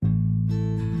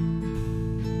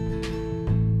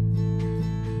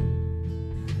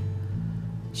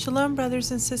Shalom,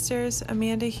 brothers and sisters.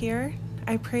 Amanda here.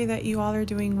 I pray that you all are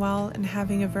doing well and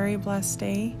having a very blessed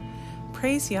day.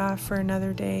 Praise Yah for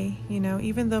another day.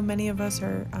 Even though many of us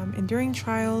are enduring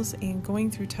trials and going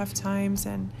through tough times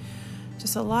and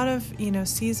just a lot of,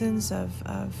 seasons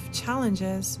of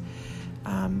challenges,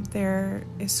 there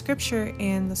is scripture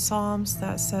in the Psalms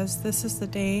that says, "This is the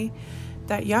day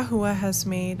that Yahuwah has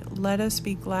made. Let us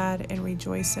be glad and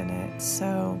rejoice in it."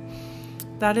 So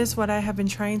that is what I have been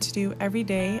trying to do every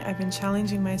day. I've been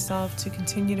challenging myself to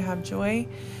continue to have joy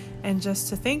and just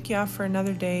to thank Yah for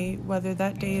another day, whether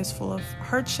that day is full of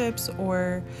hardships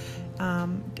or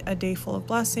a day full of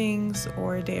blessings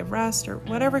or a day of rest or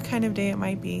whatever kind of day it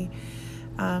might be.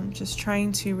 Just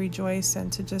trying to rejoice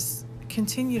and to just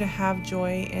continue to have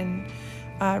joy and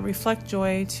reflect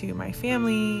joy to my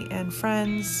family and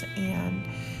friends and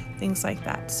things like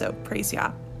that. So praise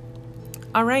Yah.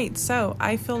 All right, so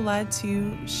I feel led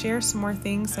to share some more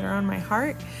things that are on my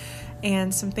heart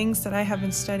and some things that I have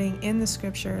been studying in the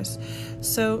scriptures.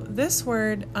 So this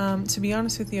word, to be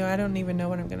honest with you, I don't even know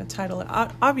what I'm going to title it.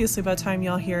 Obviously, by the time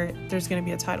y'all hear it, there's going to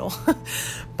be a title.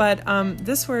 But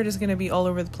this word is going to be all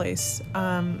over the place.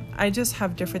 I just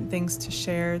have different things to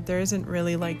share. There isn't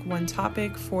really like one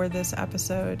topic for this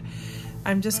episode.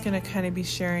 I'm just going to kind of be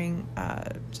sharing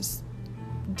just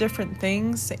different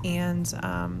things, and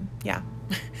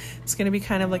it's going to be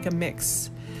kind of like a mix.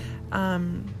 Okay,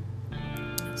 I'm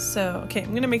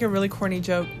going to make a really corny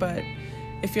joke, but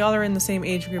if y'all are in the same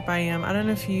age group I am, I don't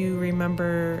know if you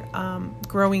remember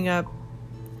growing up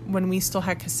when we still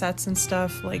had cassettes and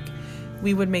stuff, like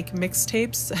we would make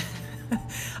mixtapes.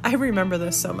 I remember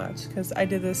this so much because I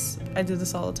did this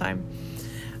all the time.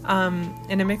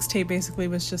 And a mixtape basically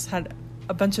had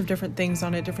a bunch of different things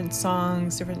on it, different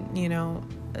songs, different,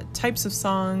 types of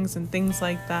songs and things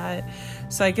like that.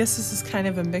 So I guess this is kind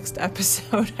of a mixed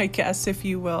episode, I guess, if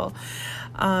you will.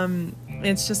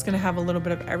 It's just going to have a little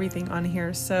bit of everything on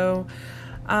here. So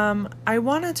I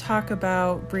want to talk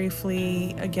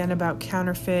briefly again about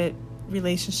counterfeit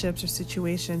relationships or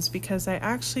situations, because I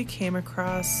actually came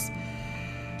across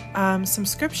some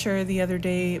scripture the other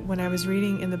day when I was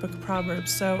reading in the book of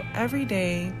Proverbs. So every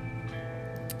day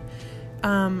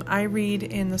I read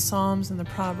in the Psalms and the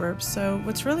Proverbs. So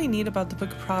what's really neat about the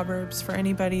book of Proverbs, for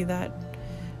anybody that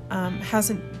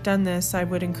hasn't done this, I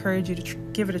would encourage you to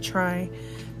give it a try.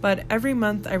 But every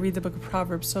month I read the book of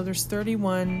Proverbs. So there's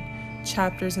 31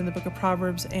 chapters in the book of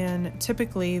Proverbs, and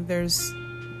typically there's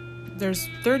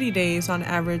 30 days on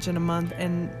average in a month,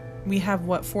 and we have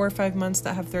 4 or 5 months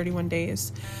that have 31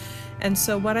 days. And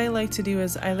so what I like to do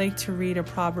is I like to read a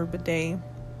proverb a day.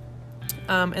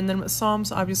 And then with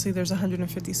Psalms, obviously there's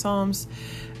 150 Psalms,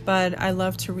 but I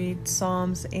love to read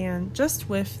Psalms, and just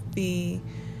with the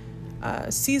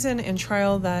season and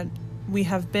trial that we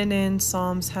have been in,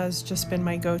 Psalms has just been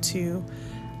my go-to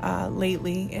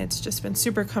lately. It's just been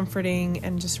super comforting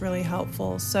and just really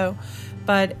helpful. So,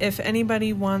 but if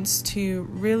anybody wants to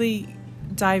really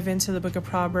dive into the book of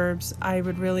Proverbs, I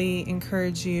would really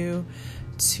encourage you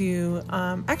to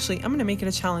actually, I'm going to make it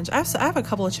a challenge. I have a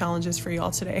couple of challenges for you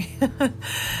all today.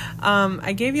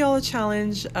 I gave you all a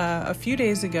challenge a few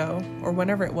days ago, or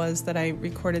whenever it was that I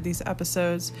recorded these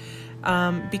episodes,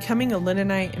 becoming a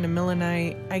linenite and a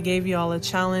millenite. I gave you all a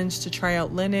challenge to try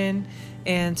out linen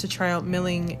and to try out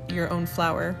milling your own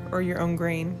flour or your own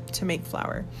grain to make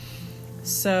flour.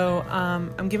 So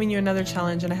I'm giving you another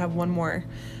challenge, and I have one more.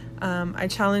 I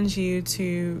challenge you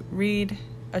to read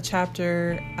a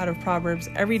chapter out of Proverbs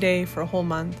every day for a whole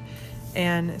month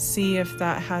and see if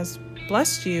that has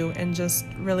blessed you and just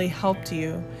really helped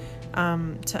you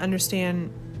to understand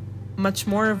much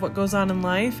more of what goes on in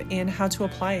life and how to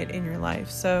apply it in your life.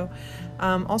 So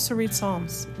also read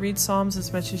Psalms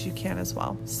as much as you can as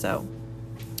well. So,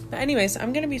 but anyways,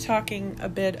 I'm going to be talking a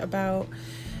bit about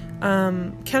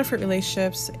counterfeit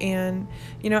relationships. And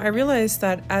I realized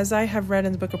that as I have read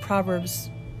in the book of Proverbs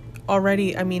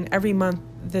already, every month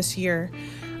this year,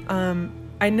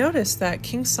 I noticed that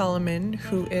King Solomon,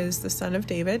 who is the son of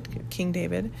David, King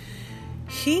David,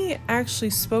 he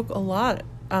actually spoke a lot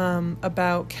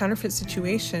about counterfeit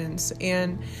situations.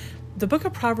 And the book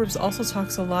of Proverbs also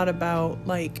talks a lot about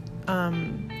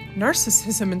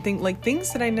narcissism and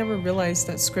things that I never realized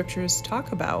that scriptures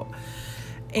talk about.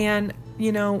 And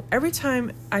every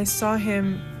time I saw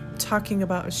him talking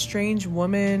about a strange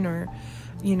woman or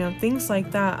things like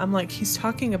that, I'm like, he's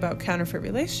talking about counterfeit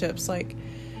relationships.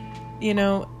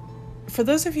 For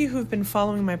those of you who've been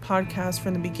following my podcast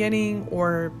from the beginning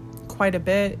or quite a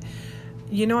bit,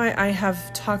 I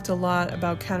have talked a lot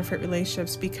about counterfeit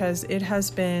relationships because it has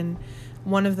been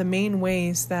one of the main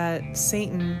ways that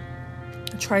Satan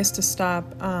tries to stop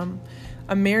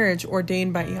a marriage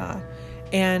ordained by Yah.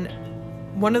 And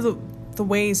one of the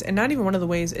ways, and not even one of the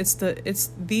ways, it's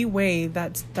the way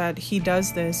that he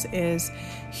does this is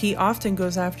he often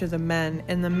goes after the men,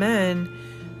 and the men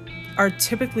are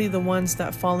typically the ones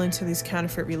that fall into these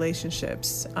counterfeit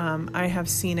relationships. I have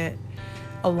seen it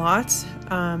a lot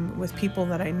with people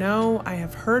that I know. I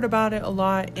have heard about it a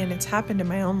lot, and it's happened in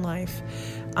my own life.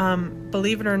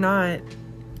 Believe it or not,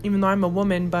 even though I'm a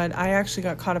woman, but I actually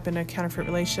got caught up in a counterfeit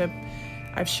relationship.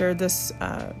 I've shared this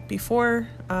before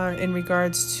in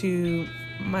regards to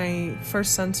my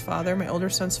first son's father, my older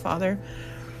son's father.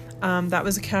 That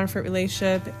was a counterfeit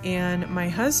relationship, and my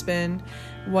husband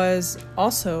was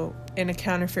also in a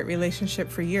counterfeit relationship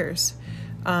for years,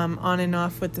 on and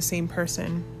off with the same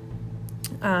person.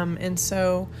 And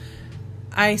so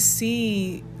I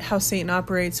see how Satan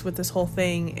operates with this whole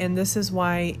thing, and this is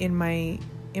why in my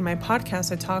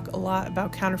podcast I talk a lot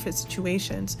about counterfeit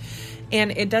situations.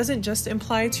 And it doesn't just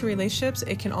apply to relationships,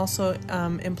 it can also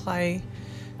apply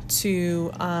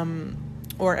to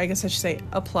or I guess I should say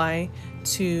apply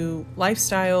to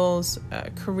lifestyles,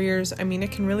 careers. I mean,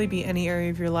 it can really be any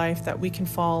area of your life that we can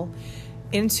fall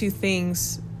into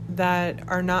things that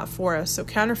are not for us. So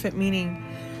counterfeit meaning,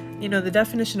 the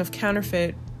definition of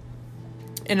counterfeit,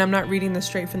 and I'm not reading this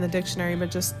straight from the dictionary, but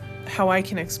just how I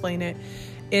can explain it,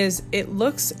 is it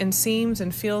looks and seems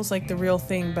and feels like the real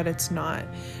thing, but it's not.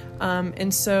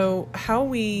 And so how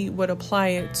we would apply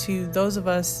it to those of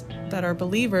us that are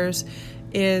believers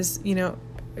is,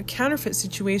 a counterfeit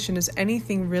situation is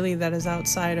anything really that is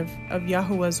outside of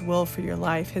Yahuwah's will for your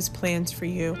life, his plans for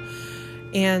you.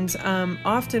 And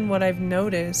often what I've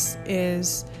noticed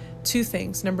is two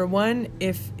things. Number one,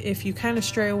 if you kind of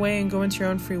stray away and go into your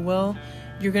own free will,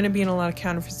 you're going to be in a lot of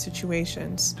counterfeit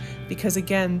situations, because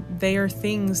again, they are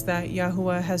things that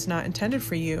Yahuwah has not intended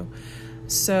for you.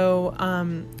 So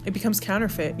it becomes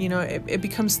counterfeit. It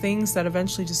becomes things that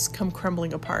eventually just come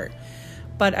crumbling apart.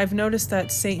 But I've noticed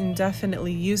that Satan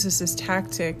definitely uses this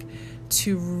tactic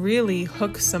to really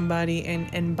hook somebody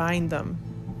and bind them,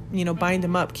 bind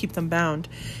them up, keep them bound.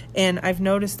 And I've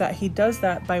noticed that he does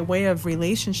that by way of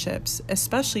relationships,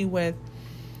 especially with,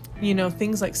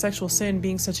 things like sexual sin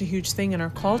being such a huge thing in our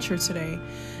culture today.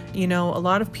 A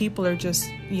lot of people are just,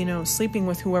 sleeping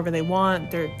with whoever they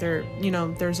want. They're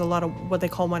there's a lot of what they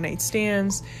call one-night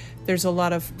stands. There's a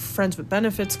lot of friends with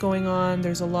benefits going on.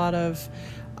 There's a lot of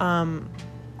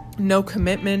no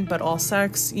commitment, but all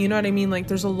sex. You know what I mean? Like,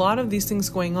 there's a lot of these things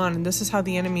going on, and this is how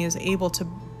the enemy is able to,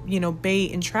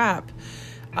 bait and trap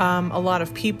a lot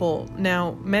of people.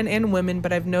 Now, men and women,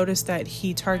 but I've noticed that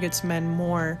he targets men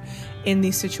more in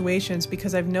these situations,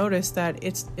 because I've noticed that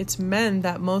it's men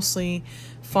that mostly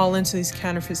fall into these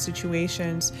counterfeit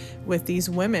situations with these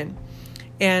women.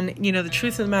 And, the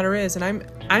truth of the matter is, and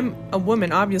I'm a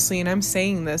woman, obviously, and I'm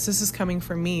saying this is coming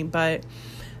from me, but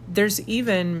there's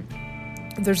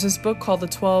this book called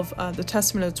the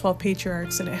Testament of the 12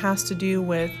 Patriarchs, and it has to do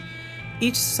with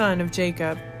each son of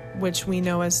Jacob, which we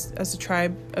know as the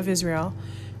tribe of Israel.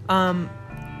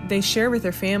 They share with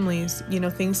their families,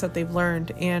 things that they've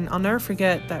learned. And I'll never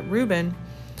forget that Reuben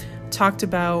talked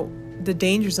about the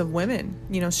dangers of women,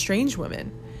 strange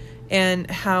women,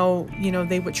 and how,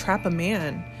 they would trap a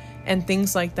man and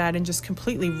things like that, and just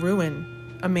completely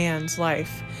ruin a man's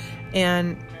life.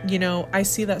 And, I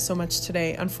see that so much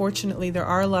today. Unfortunately, there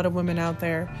are a lot of women out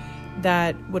there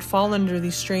that would fall under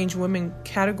these strange women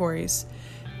categories,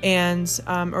 and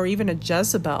or even a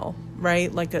Jezebel,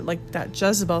 right? Like that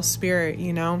Jezebel spirit,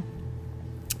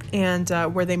 and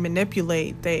where they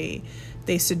manipulate, they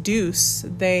seduce,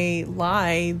 they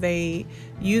lie, they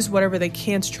use whatever they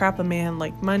can to trap a man,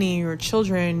 like money or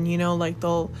children. Like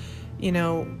they'll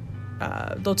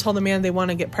tell the man they want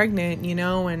to get pregnant,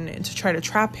 and to try to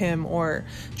trap him, or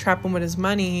trap him with his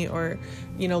money, or,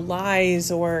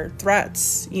 lies or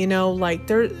threats,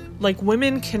 like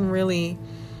women can really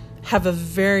have a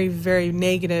very, very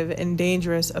negative and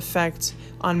dangerous effect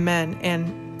on men.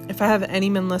 And if I have any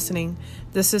men listening,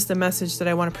 this is the message that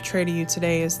I want to portray to you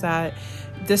today, is that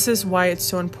this is why it's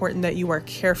so important that you are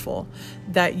careful,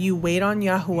 that you wait on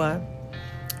Yahuwah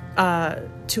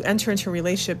to enter into a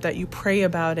relationship, that you pray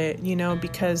about it,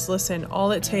 because listen,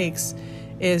 all it takes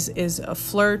is a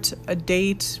flirt, a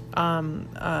date,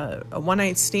 a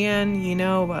one-night stand,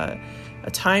 a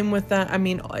time with that. I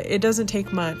mean, it doesn't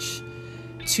take much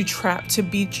to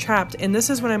be trapped. And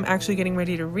this is what I'm actually getting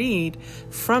ready to read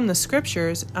from the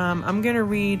scriptures. I'm going to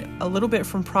read a little bit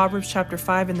from Proverbs chapter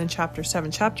 5 and then chapter 7.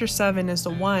 Chapter 7 is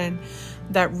the one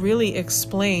that really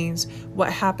explains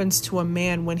what happens to a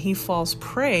man when he falls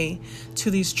prey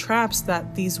to these traps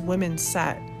that these women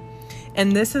set.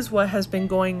 And this is what has been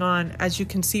going on, as you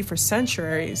can see, for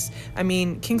centuries. I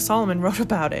mean, King Solomon wrote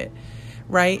about it,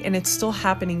 right? And it's still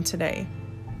happening today.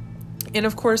 And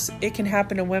of course, it can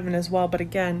happen to women as well. But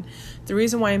again, the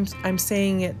reason why I'm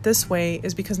saying it this way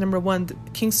is because, number one,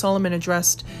 King Solomon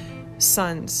addressed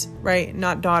sons, right?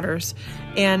 Not daughters.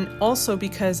 And also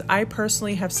because I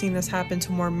personally have seen this happen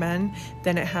to more men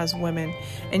than it has women.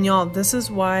 And y'all, this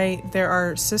is why there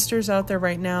are sisters out there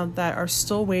right now that are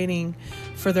still waiting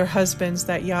for their husbands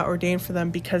that Yah ordained for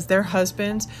them, because their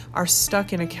husbands are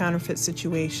stuck in a counterfeit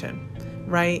situation,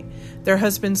 right? Their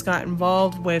husbands got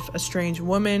involved with a strange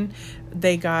woman.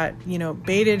 They got,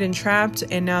 baited and trapped,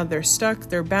 and now they're stuck.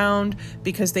 They're bound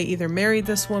because they either married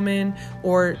this woman,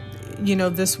 or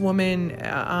this woman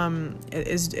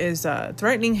is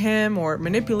threatening him or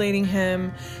manipulating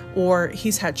him, or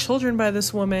he's had children by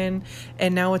this woman,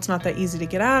 and now it's not that easy to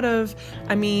get out of.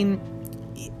 I mean,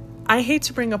 I hate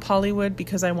to bring up Hollywood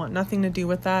because I want nothing to do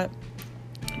with that.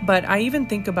 But I even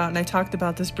think about, and I talked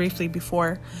about this briefly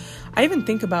before, I even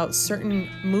think about certain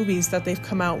movies that they've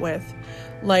come out with,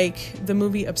 like the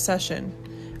movie Obsession,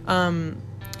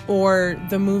 or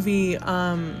the movie,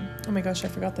 oh my gosh, I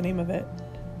forgot the name of it.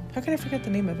 How can I forget the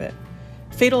name of it?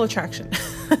 Fatal Attraction.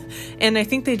 And I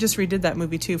think they just redid that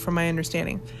movie too, from my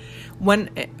understanding.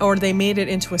 Or they made it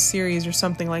into a series or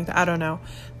something like that. I don't know.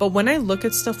 But when I look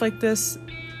at stuff like this,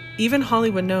 even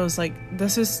Hollywood knows, like,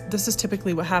 this is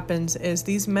typically what happens is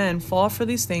these men fall for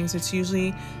these things. It's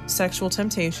usually sexual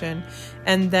temptation,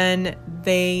 and then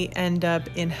they end up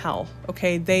in hell.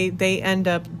 Okay. They end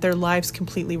up, their lives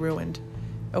completely ruined.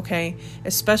 Okay.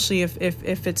 Especially if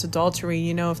it's adultery,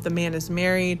 if the man is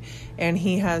married and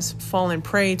he has fallen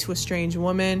prey to a strange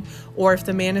woman, or if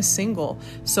the man is single.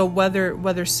 So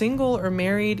whether single or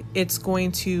married, it's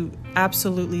going to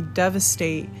absolutely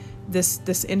devastate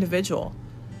this individual.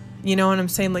 You know what I'm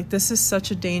saying? Like, this is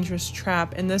such a dangerous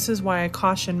trap. And this is why I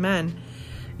caution men,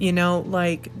 in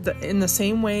the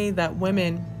same way that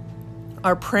women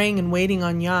are praying and waiting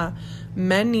on Yah,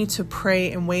 men need to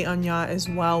pray and wait on Yah as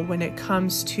well when it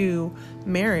comes to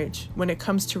marriage, when it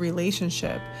comes to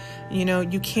relationship.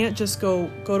 You can't just go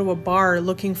to a bar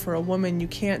looking for a woman. You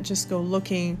can't just go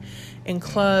looking in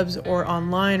clubs or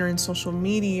online or in social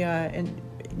media and,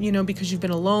 because you've been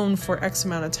alone for X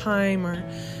amount of time, or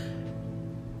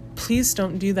please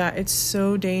don't do that. It's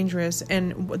so dangerous.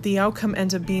 And the outcome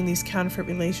ends up being these counterfeit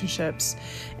relationships.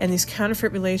 And these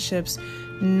counterfeit relationships,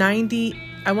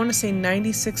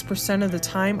 96% of the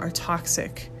time are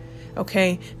toxic.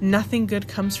 Okay? Nothing good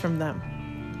comes from them.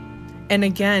 And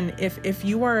again, if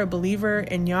you are a believer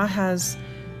and Yah has,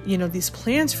 these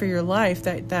plans for your life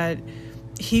that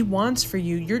He wants for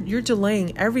you, you're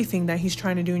delaying everything that He's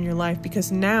trying to do in your life,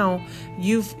 because now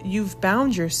you've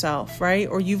bound yourself, right?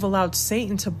 Or you've allowed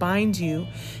Satan to bind you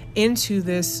into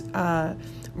this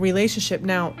relationship.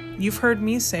 Now, you've heard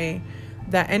me say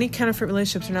that any counterfeit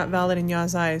relationships are not valid in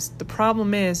Yah's eyes. The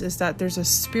problem is that there's a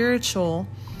spiritual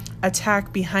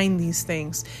attack behind these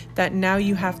things that now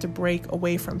you have to break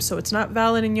away from. So it's not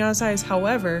valid in Yah's eyes.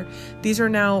 However, these are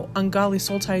now ungodly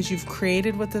soul ties you've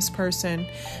created with this person,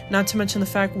 not to mention the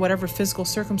fact whatever physical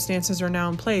circumstances are now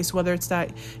in place, whether it's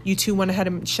that you two went ahead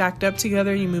and shacked up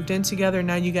together, you moved in together,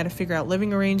 now you got to figure out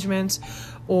living arrangements,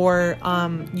 or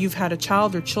you've had a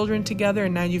child or children together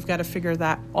and now you've got to figure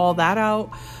all that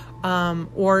out,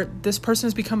 or this person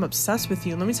has become obsessed with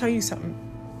you. Let me tell you something.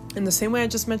 In the same way I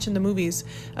just mentioned the movies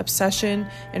Obsession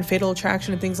and Fatal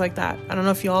Attraction and things like that, I don't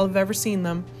know if you all have ever seen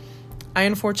them. I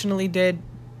unfortunately did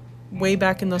way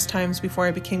back in those times before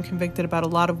I became convicted about a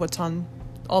lot of what's on,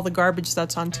 all the garbage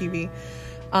that's on TV.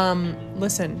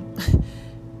 Listen,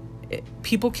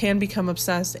 people can become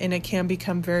obsessed, and it can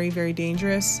become very, very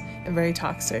dangerous and very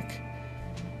toxic.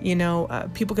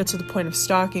 People get to the point of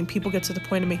stalking. People get to the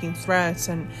point of making threats.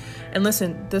 And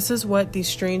listen, this is what these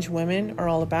strange women are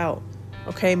all about.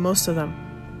 Okay, most of them.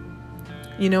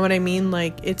 You know what I mean?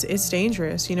 Like, it's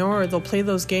dangerous, or they'll play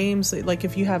those games. Like,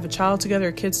 if you have a child together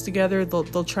or kids together,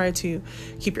 they'll try to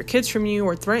keep your kids from you,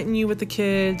 or threaten you with the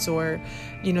kids, or,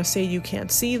 say you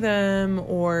can't see them,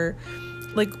 or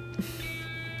like,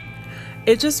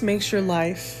 it just makes your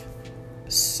life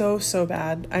so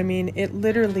bad. I mean, it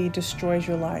literally destroys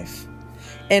your life.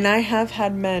 And I have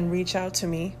had men reach out to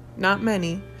me, not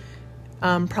many,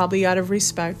 probably out of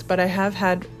respect, but I have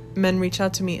had men reach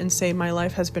out to me and say my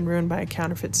life has been ruined by a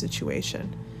counterfeit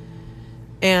situation,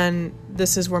 and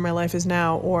this is where my life is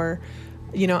now, or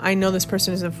I know this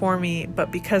person isn't for me,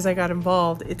 but because I got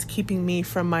involved, it's keeping me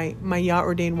from my Yah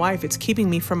ordained wife. It's keeping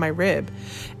me from my rib.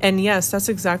 And yes, that's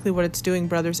exactly what it's doing,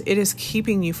 brothers. It is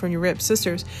keeping you from your rib.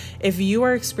 Sisters, if you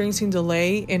are experiencing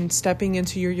delay in stepping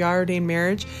into your Yah ordained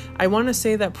marriage, I want to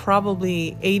say that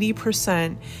probably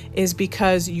 80% is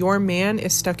because your man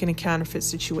is stuck in a counterfeit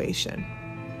situation.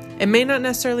 It may not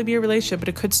necessarily be a relationship, but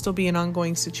it could still be an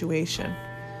ongoing situation.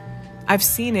 I've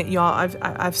seen it, y'all.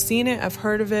 I've seen it. I've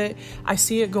heard of it. I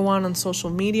see it go on social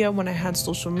media when I had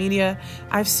social media.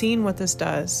 I've seen what this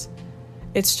does.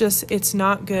 It's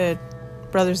not good,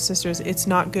 brothers and sisters. It's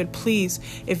not good. Please,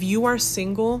 if you are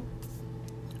single,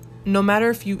 no matter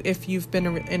if you've been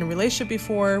in a relationship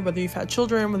before, whether you've had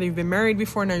children, whether you've been married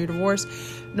before, now you're divorced,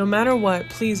 no matter what,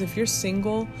 please, if you're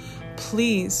single,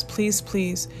 please, please,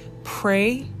 please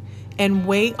pray and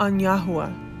wait on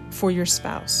Yahuwah for your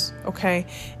spouse. Okay.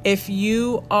 If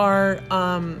you are,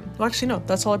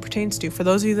 that's all it pertains to. For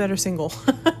those of you that are single,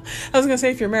 I was going to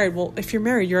say, if you're married, well, if you're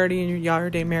married, you're already in your Yah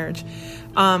ordained marriage.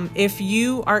 If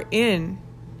you are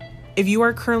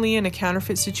currently in a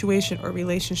counterfeit situation or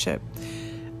relationship,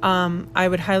 I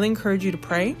would highly encourage you to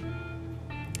pray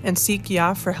and seek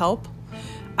Yah for help.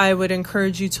 I would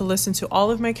encourage you to listen to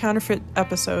all of my counterfeit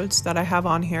episodes that I have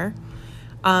on here.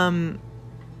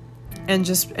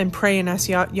 And pray and ask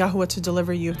Yahuwah to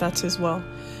deliver you if that's his will,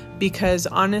 because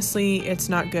honestly, it's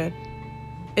not good.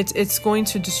 It's going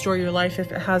to destroy your life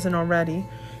if it hasn't already.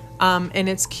 And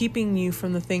it's keeping you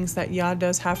from the things that Yah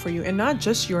does have for you, and not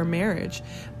just your marriage,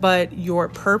 but your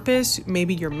purpose,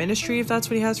 maybe your ministry, if that's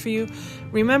what he has for you.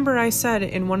 Remember, I said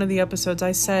in one of the episodes,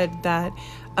 I said that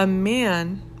a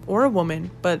man or a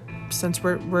woman, but since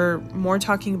we're more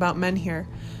talking about men here,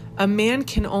 a man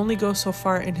can only go so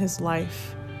far in his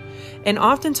life. And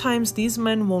oftentimes these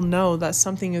men will know that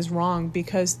something is wrong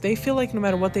because they feel like no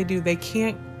matter what they do, they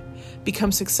can't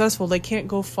become successful. They can't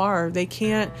go far. They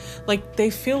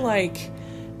feel like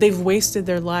they've wasted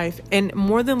their life. And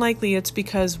more than likely it's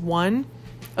because, one,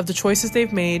 of the choices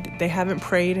they've made, they haven't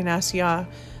prayed and asked Yah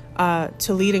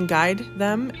to lead and guide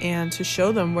them and to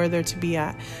show them where they're to be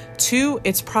at. Two,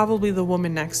 it's probably the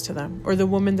woman next to them or the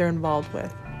woman they're involved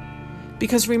with.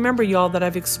 Because remember, y'all, that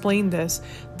I've explained this,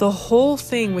 the whole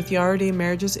thing with Yah ordained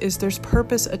marriages is there's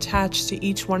purpose attached to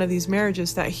each one of these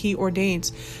marriages that he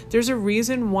ordains. There's a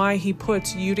reason why he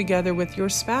puts you together with your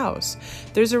spouse.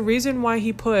 There's a reason why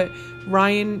he put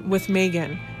Ryan with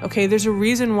Megan. Okay, there's a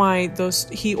reason why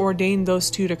he ordained those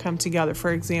two to come together,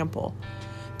 for example.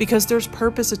 Because there's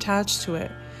purpose attached to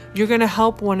it. You're going to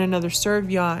help one another serve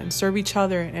Yah and serve each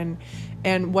other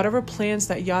and whatever plans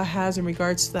that Yah has in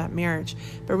regards to that marriage.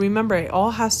 But remember, it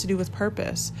all has to do with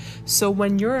purpose. So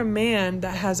when you're a man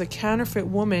that has a counterfeit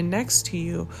woman next to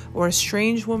you or a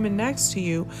strange woman next to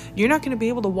you, you're not going to be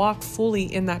able to walk fully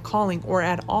in that calling or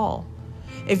at all.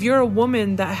 If you're a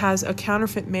woman that has a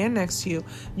counterfeit man next to you,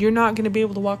 you're not going to be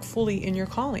able to walk fully in your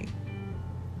calling.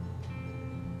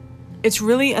 It's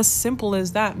really as simple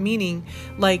as that, meaning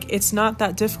it's not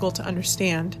that difficult to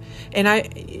understand. And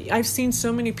I've seen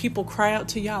so many people cry out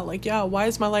to Yah, Yah, why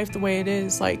is my life the way it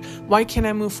is? Why can't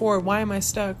I move forward? Why am I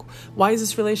stuck? Why is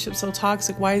this relationship so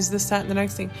toxic? Why is this, that, and the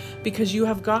next thing? Because you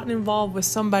have gotten involved with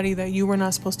somebody that you were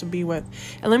not supposed to be with.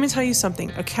 And let me tell you something,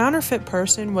 a counterfeit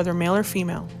person, whether male or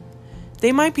female,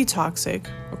 they might be toxic,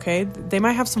 okay? They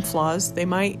might have some flaws. They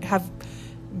might have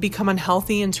become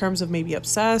unhealthy in terms of maybe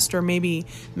obsessed or maybe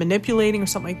manipulating or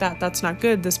something like that. That's not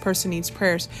good. This person needs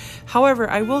prayers. However,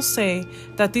 I will say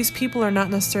that these people are not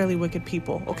necessarily wicked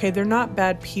people. Okay, they're not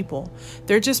bad people.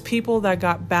 They're just people that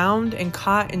got bound and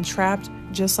caught and trapped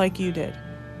just like you did.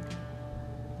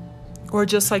 Or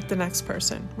just like the next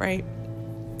person, right?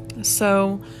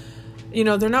 So,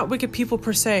 they're not wicked people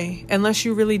per se, unless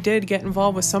you really did get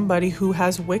involved with somebody who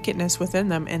has wickedness within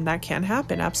them, and that can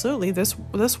happen. Absolutely.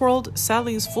 This world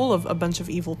sadly is full of a bunch of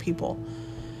evil people,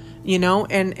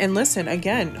 and listen,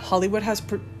 again, Hollywood has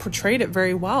portrayed it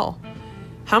very well.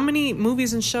 How many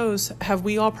movies and shows have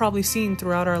we all probably seen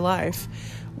throughout our life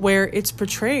where it's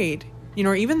portrayed,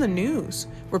 or even the news,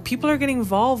 where people are getting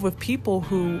involved with people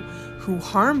who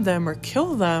harm them or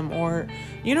kill them, or,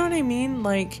 you know what I mean?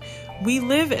 We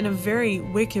live in a very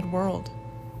wicked world,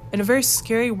 in a very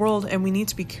scary world, and we need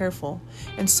to be careful.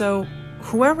 And so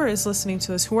whoever is listening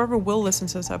to this, whoever will listen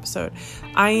to this episode,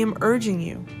 I am urging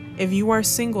you, if you are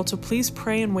single, to please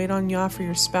pray and wait on Yah for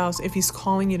your spouse if he's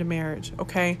calling you to marriage,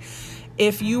 okay?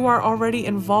 If you are already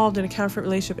involved in a counterfeit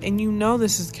relationship and you know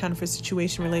this is a counterfeit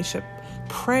situation relationship,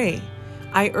 pray.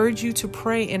 I urge you to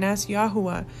pray and ask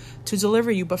Yahuwah to deliver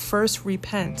you, but first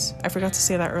repent. I forgot to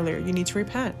say that earlier. You need to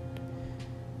repent.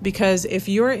 Because if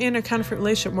you're in a counterfeit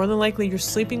relationship, more than likely you're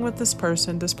sleeping with this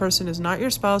person. This person is not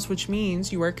your spouse, which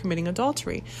means you are committing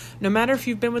adultery. No matter if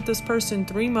you've been with this person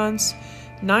 3 months,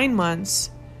 9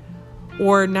 months,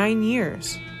 or 9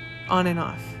 years, on and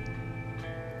off.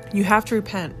 You have to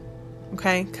repent,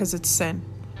 okay? Because it's sin.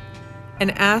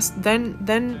 And ask,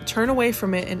 then turn away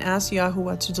from it and ask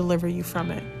Yahuwah to deliver you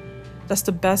from it. That's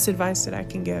the best advice that I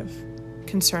can give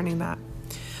concerning that.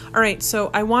 All right, so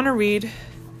I want to read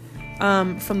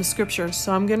from the scriptures.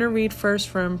 So I'm going to read first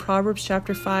from Proverbs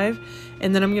chapter 5,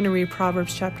 and then I'm going to read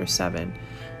Proverbs chapter 7.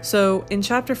 So in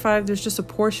chapter 5, there's just a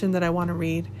portion that I want to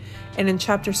read. And in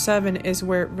chapter 7 is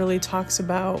where it really talks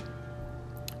about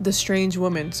the strange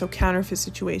woman, so counterfeit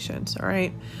situations, all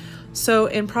right? So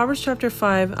in Proverbs chapter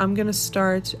 5, I'm going to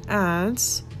start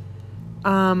at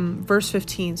verse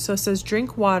 15. So it says,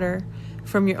 drink water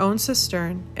from your own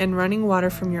cistern and running water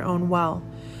from your own well.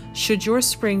 Should your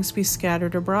springs be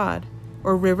scattered abroad,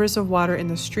 or rivers of water in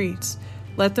the streets,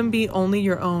 let them be only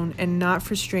your own and not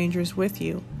for strangers with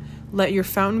you. Let your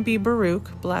fountain be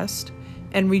Baruch, blessed,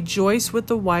 and rejoice with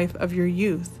the wife of your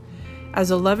youth. As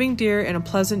a loving deer and a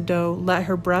pleasant doe, let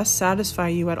her breast satisfy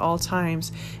you at all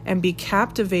times, and be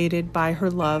captivated by her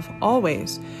love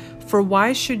always. For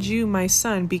why should you, my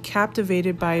son, be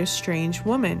captivated by a strange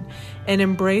woman, and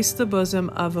embrace the bosom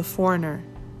of a foreigner?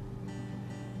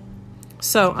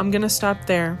 So I'm going to stop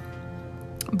there.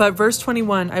 But verse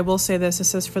 21, I will say this. It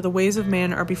says, for the ways of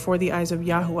man are before the eyes of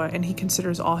Yahuwah, and he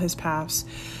considers all his paths.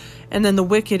 And then the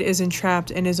wicked is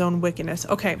entrapped in his own wickedness.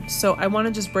 Okay, so I want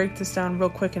to just break this down real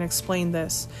quick and explain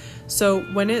this. So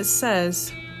when it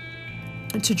says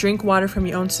to drink water from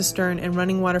your own cistern and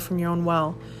running water from your own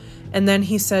well, and then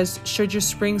he says, should your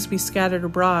springs be scattered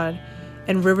abroad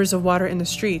and rivers of water in the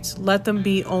streets, let them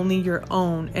be only your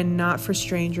own and not for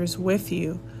strangers with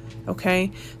you.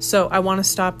 Okay, so I want to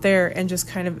stop there and just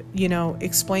kind of,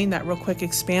 explain that real quick,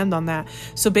 expand on that.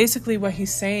 So basically what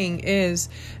he's saying is,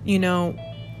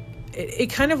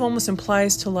 it kind of almost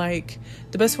implies to, like,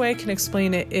 the best way I can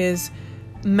explain it is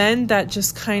men that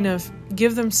just kind of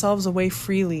give themselves away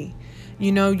freely.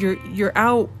 You're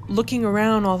out looking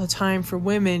around all the time for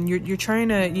women. You're trying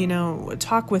to,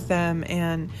 talk with them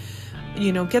and,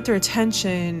 get their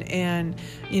attention and,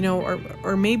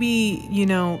 or maybe,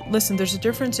 listen, there's a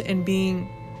difference in being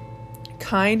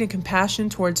kind and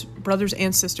compassionate towards brothers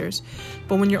and sisters.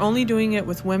 But when you're only doing it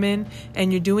with women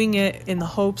and you're doing it in the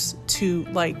hopes to,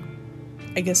 like,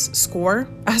 I guess, score,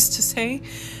 as to say,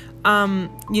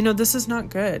 this is not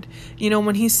good.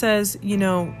 When he says,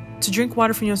 to drink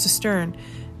water from your own cistern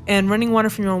and running water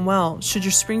from your own well, should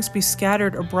your springs be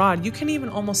scattered abroad. You can even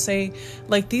almost say,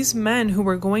 like, these men who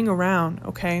were going around,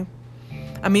 okay?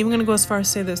 I'm even going to go as far as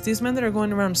say this. These men that are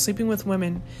going around sleeping with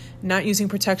women, not using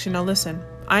protection. Now listen,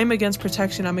 I'm against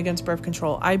protection. I'm against birth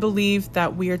control. I believe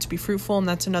that we are to be fruitful, and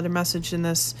that's another message in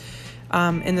this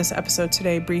episode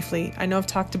today, briefly. I know I've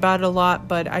talked about it a lot,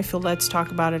 but I feel let's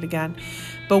talk about it again.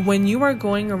 But when you are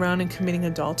going around and committing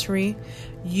adultery,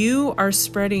 you are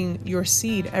spreading your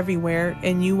seed everywhere,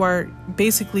 and you are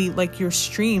basically, like, your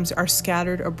streams are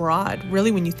scattered abroad, really,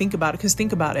 when you think about it. Because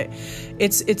think about it,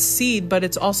 it's seed, but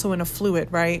it's also in a fluid,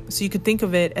 right? So you could think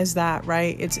of it as that,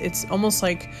 right? It's almost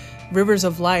like rivers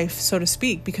of life, so to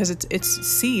speak, because it's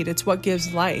seed. It's what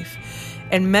gives life.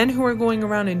 And men who are going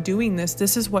around and doing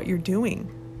this is what you're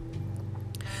doing.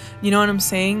 You know what I'm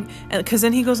saying? Because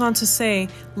then he goes on to say,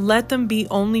 let them be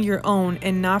only your own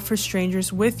and not for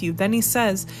strangers with you. Then he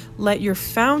says, let your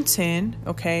fountain,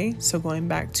 okay, so going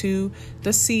back to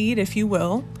the seed, if you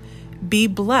will, be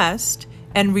blessed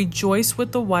and rejoice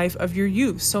with the wife of your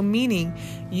youth. So meaning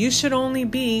you should only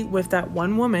be with that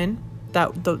one woman,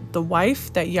 that the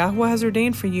wife that Yahweh has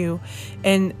ordained for you,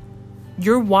 and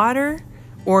your water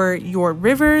or your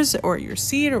rivers or your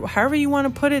seed or however you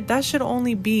want to put it, that should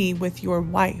only be with your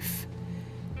wife.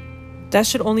 That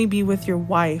should only be with your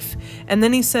wife. And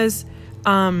then he says,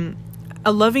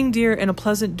 a loving deer and a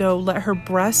pleasant doe, let her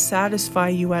breast satisfy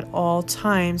you at all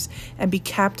times and be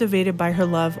captivated by her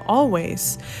love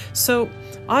always. So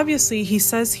obviously he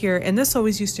says here, and this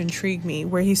always used to intrigue me,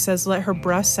 where he says, let her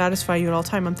breast satisfy you at all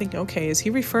time. I'm thinking, okay, is he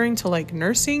referring to, like,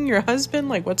 nursing your husband?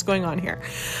 Like, what's going on here?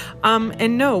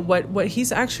 And no, what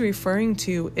he's actually referring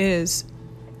to is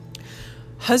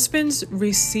husbands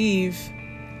receive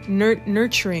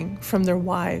nurturing from their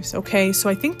wives. Okay, so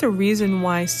I think the reason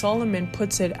why Solomon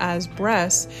puts it as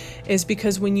breasts is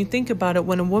because when you think about it,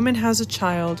 when a woman has a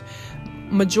child,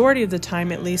 majority of the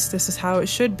time, at least, this is how it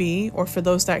should be, or for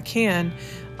those that can,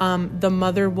 the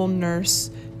mother will nurse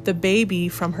the baby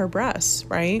from her breasts,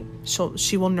 right?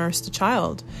 She will nurse the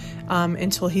child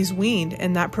until he's weaned,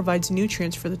 and that provides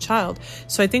nutrients for the child.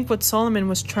 So I think what Solomon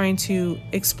was trying to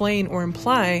explain or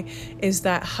imply is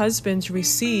that husbands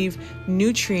receive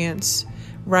nutrients,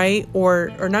 right?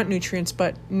 Or not nutrients,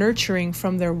 but nurturing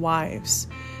from their wives.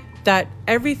 That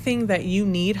everything that you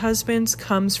need, husbands,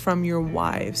 comes from your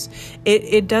wives.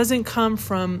 It doesn't come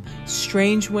from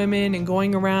strange women and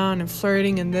going around and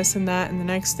flirting and this and that and the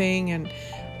next thing and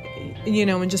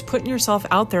just putting yourself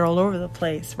out there all over the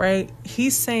place, right?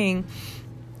 He's saying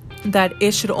that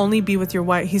it should only be with your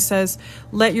wife. He says,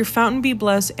 let your fountain be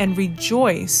blessed and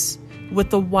rejoice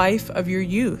with the wife of your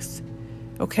youth.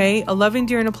 Okay, a loving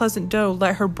deer and a pleasant doe,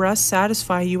 let her breast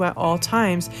satisfy you at all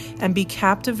times and be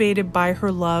captivated by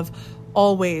her love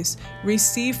always.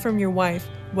 Receive from your wife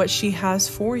what she has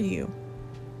for you.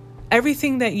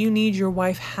 Everything that you need, your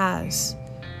wife has.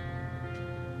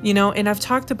 And I've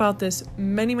talked about this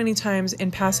many, many times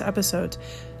in past episodes.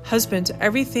 Husbands,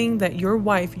 everything that your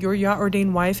wife, your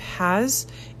Yah-ordained wife has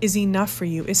is enough for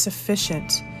you, is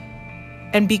sufficient.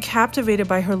 And be captivated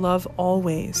by her love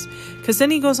always. Because then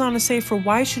he goes on to say, for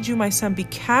why should you, my son, be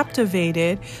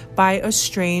captivated by a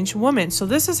strange woman? So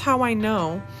this is how I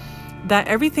know that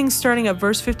everything starting at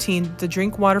verse 15, the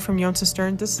drink water from yon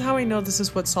cistern, this is how I know this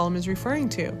is what Solomon is referring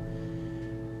to.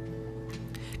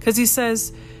 Because he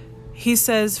says,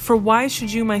 for why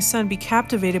should you, my son, be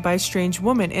captivated by a strange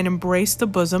woman and embrace the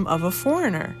bosom of a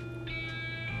foreigner?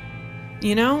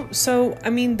 So,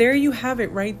 there you have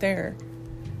it right there.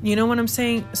 You know what I'm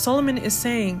saying? Solomon is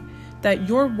saying that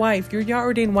your wife, your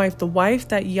Yah-ordained wife, the wife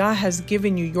that Yah has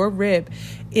given you, your rib,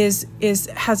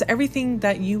 has everything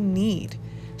that you need.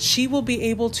 She will be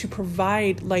able to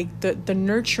provide like the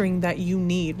nurturing that you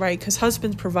need, right? Because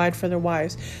husbands provide for their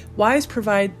wives. Wives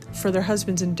provide for their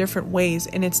husbands in different ways.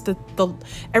 And it's the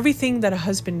everything that a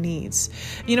husband needs.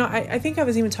 I think I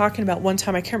was even talking about one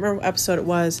time, I can't remember what episode it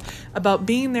was, about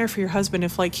being there for your husband.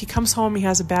 If like he comes home, he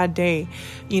has a bad day,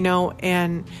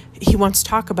 and he wants to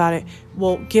talk about it.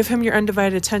 Well, give him your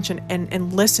undivided attention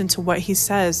and listen to what he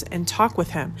says and talk with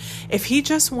him. If he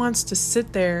just wants to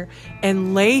sit there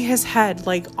and lay his head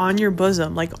like on your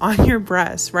bosom, like on your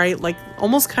breast, right? Like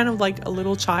almost kind of like a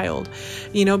little child,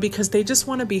 because they just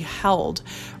want to be held,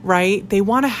 right? They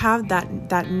want to have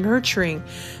that nurturing.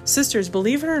 Sisters,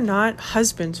 believe it or not,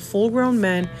 husbands, full-grown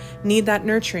men need that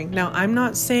nurturing. Now, I'm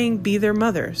not saying be their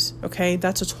mothers, okay?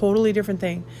 That's a totally different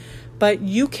thing. But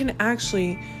you can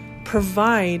actually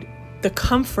provide the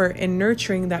comfort and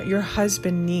nurturing that your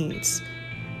husband needs,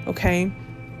 okay?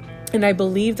 And I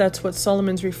believe that's what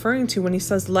Solomon's referring to when he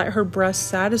says, let her breast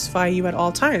satisfy you at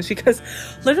all times. Because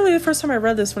literally the first time I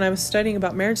read this, when I was studying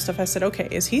about marriage stuff, I said, okay,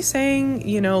 is he saying,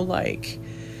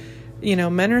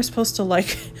 men are supposed to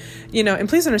and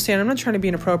please understand, I'm not trying to be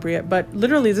inappropriate, but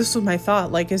literally this was my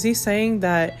thought. Like, is he saying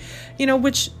that,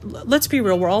 which, let's be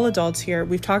real, we're all adults here.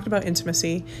 We've talked about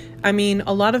intimacy. A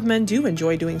lot of men do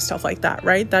enjoy doing stuff like that,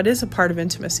 right? That is a part of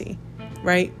intimacy,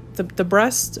 right? The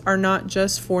breasts are not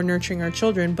just for nurturing our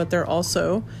children, but they're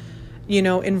also,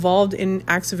 involved in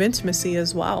acts of intimacy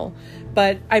as well.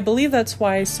 But I believe that's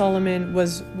why Solomon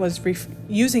was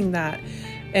using that.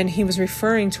 And he was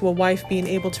referring to a wife being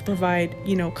able to provide,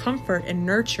 comfort and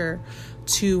nurture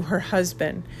to her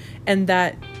husband. And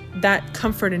that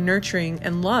comfort and nurturing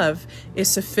and love is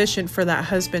sufficient for that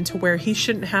husband to where he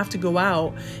shouldn't have to go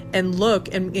out and look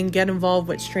and get involved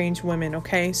with strange women,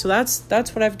 okay? So that's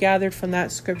what I've gathered from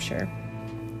that scripture.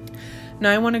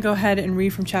 Now I want to go ahead and read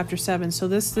from chapter 7. So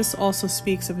this also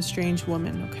speaks of a strange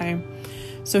woman, okay?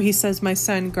 So he says, my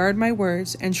son, guard my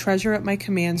words and treasure up my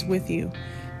commands with you.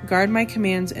 Guard my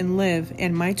commands and live,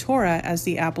 and my Torah as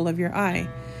the apple of your eye.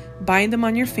 Bind them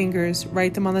on your fingers,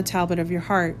 write them on the tablet of your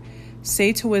heart.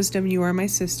 Say to wisdom, you are my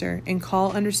sister, and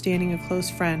call understanding a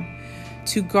close friend.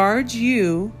 To guard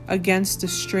you against a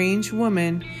strange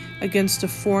woman, against a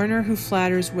foreigner who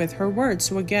flatters with her words.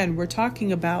 So again, we're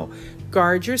talking about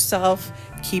guard yourself,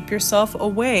 keep yourself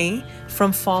away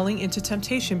from falling into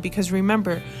temptation. Because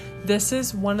remember, this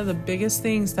is one of the biggest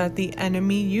things that the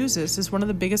enemy uses. This is one of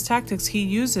the biggest tactics he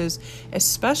uses,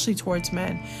 especially towards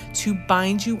men, to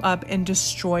bind you up and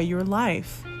destroy your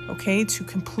life. Okay? To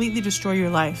completely destroy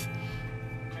your life.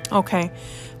 Okay.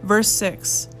 Verse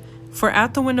 6. For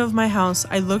at the window of my house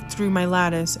I looked through my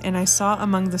lattice, and I saw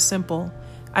among the simple,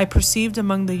 I perceived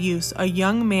among the youths a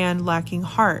young man lacking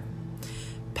heart,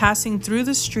 passing through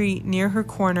the street near her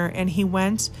corner, and he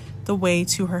went the way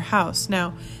to her house.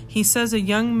 Now, he says a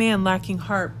young man lacking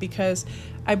heart because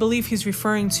I believe he's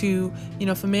referring to,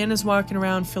 if a man is walking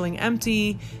around feeling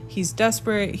empty, he's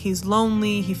desperate, he's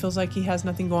lonely, he feels like he has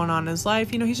nothing going on in his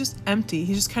life, he's just empty.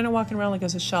 He's just kind of walking around like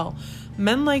as a shell.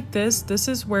 Men like this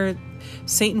is where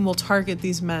Satan will target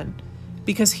these men,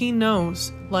 because he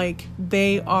knows like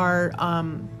they are,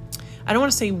 I don't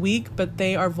want to say weak, but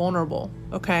they are vulnerable.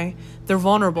 Okay. They're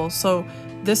vulnerable. So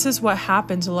this is what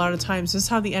happens a lot of times. This is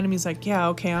how the enemy's like, yeah,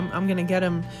 okay, I'm going to get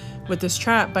him with this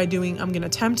trap by I'm going to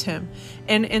tempt him.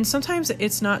 And sometimes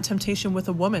it's not temptation with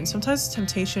a woman. Sometimes it's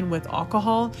temptation with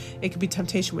alcohol. It could be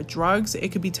temptation with drugs.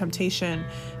 It could be temptation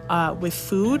with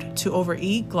food, to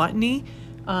overeat, gluttony.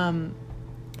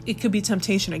 It could be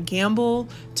temptation to gamble,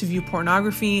 to view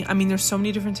pornography. I mean, there's so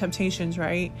many different temptations,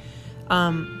 right?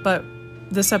 But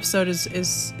this episode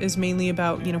is mainly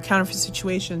about, counterfeit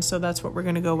situations. So that's what we're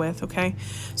going to go with. Okay.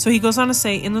 So he goes on to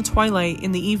say, in the twilight,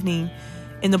 in the evening,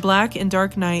 in the black and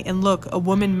dark night, and look, a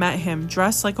woman met him,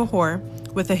 dressed like a whore,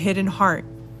 with a hidden heart.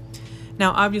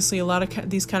 Now, obviously, a lot of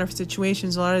these counterfeit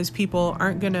situations, a lot of these people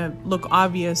aren't going to look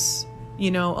obvious. A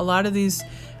lot of these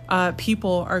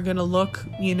people are going to look,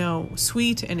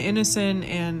 sweet and innocent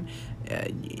and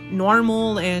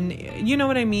normal, and you know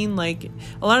what I mean? Like,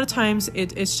 a lot of times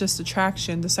it's just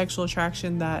attraction, the sexual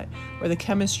attraction or the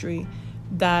chemistry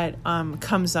that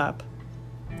comes up.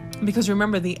 Because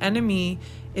remember, the enemy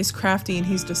is crafty and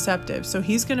he's deceptive. So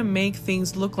he's going to make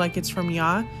things look like it's from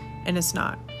Yah, and it's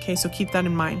not. Okay, so keep that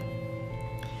in mind.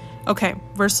 Okay,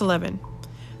 verse 11.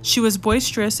 She was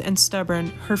boisterous and stubborn.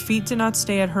 Her feet did not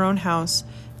stay at her own house.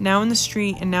 Now in the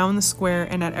street and now in the square,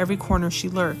 and at every corner she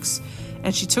lurks.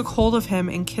 And she took hold of him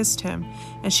and kissed him.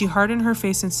 And she hardened her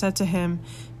face and said to him,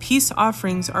 peace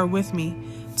offerings are with me.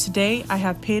 Today I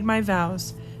have paid my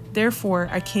vows. Therefore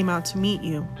I came out to meet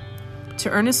you, to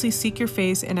earnestly seek your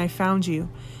face, and I found you.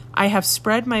 I have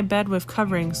spread my bed with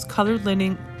coverings, I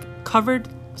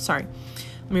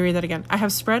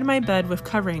have spread my bed with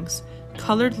coverings,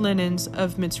 colored linens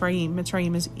of Mitzrayim.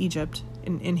 Mitzrayim is Egypt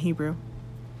in Hebrew.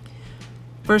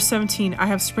 Verse 17, I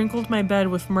have sprinkled my bed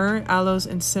with myrrh, aloes,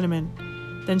 and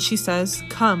cinnamon. Then she says,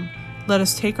 come, let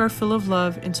us take our fill of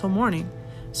love until morning.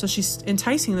 So she's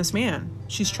enticing this man.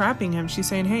 She's trapping him. She's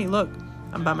saying, hey, look,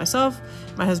 I'm by myself.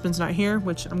 My husband's not here,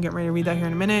 which I'm getting ready to read that here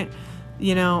in a minute.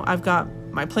 I've got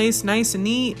my place nice and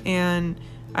neat, and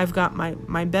I've got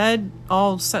my bed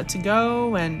all set to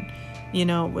go, and,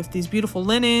 with these beautiful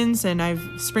linens, and I've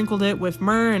sprinkled it with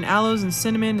myrrh and aloes and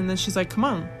cinnamon. And then she's like, come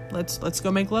on, let's go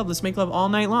make love. Let's make love all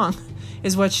night long,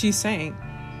 is what she's saying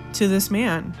to this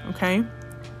man. Okay.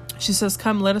 She says,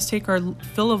 come, let us take our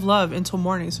fill of love until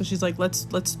morning. So she's like,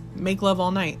 let's make love all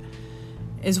night,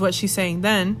 is what she's saying.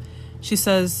 Then she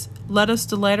says, let us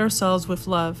delight ourselves with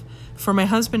love, for my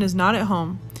husband is not at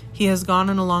home. He has gone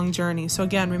on a long journey. So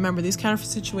again, remember, these counterfeit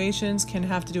situations can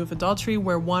have to do with adultery,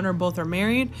 where one or both are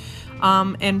married.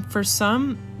 And for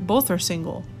some, both are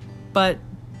single, but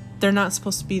they're not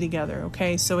supposed to be together.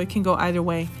 Okay. So it can go either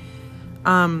way.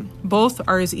 Both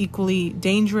are as equally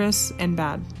dangerous and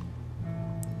bad.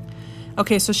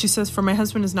 Okay, so she says, for my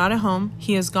husband is not at home.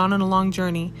 He has gone on a long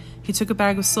journey. He took a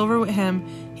bag of silver with him.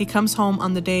 He comes home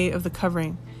on the day of the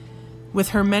covering. With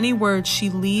her many words, she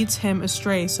leads him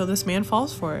astray. So this man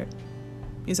falls for it.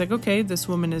 He's like, okay, this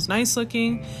woman is nice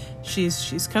looking.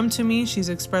 She's come to me. She's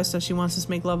expressed that she wants us to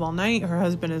make love all night. Her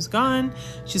husband is gone.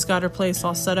 She's got her place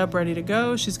all set up, ready to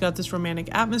go. She's got this romantic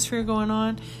atmosphere going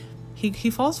on. He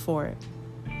falls for it.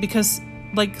 Because,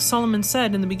 like Solomon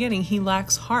said in the beginning, he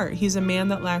lacks heart. He's a man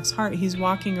that lacks heart. He's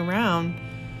walking around,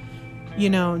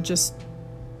 just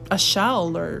a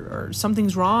shell, or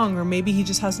something's wrong, or maybe he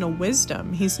just has no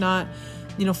wisdom. He's not,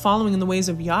 following in the ways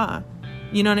of Yah.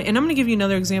 And I'm going to give you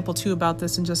another example too about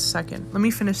this in just a second. Let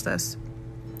me finish this.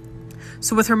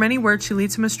 So with her many words, she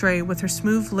leads him astray. With her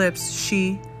smooth lips,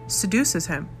 she seduces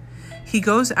him. He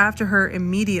goes after her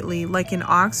immediately. Like an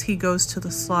ox, he goes to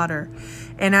the slaughter,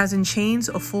 and as in chains,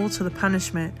 a fool to the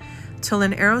punishment, till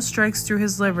an arrow strikes through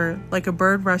his liver, like a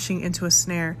bird rushing into a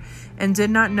snare, and did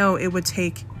not know it would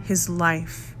take his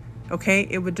life. Okay,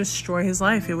 it would destroy his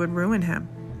life. It would ruin him.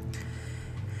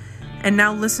 And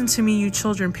now listen to me, you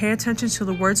children. Pay attention to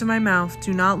the words of my mouth.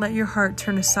 Do not let your heart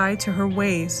turn aside to her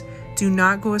ways. Do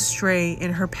not go astray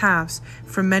in her paths,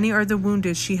 for many are the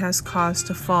wounded she has caused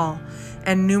to fall,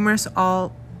 and numerous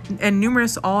all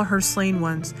her slain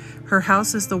ones. Her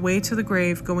house is the way to the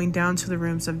grave, going down to the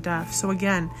rooms of death. So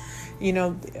again,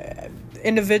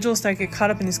 individuals that get caught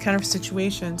up in these kind of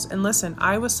situations. And listen,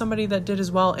 I was somebody that did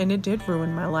as well, and it did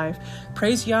ruin my life.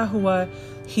 Praise Yahuwah,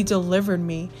 he delivered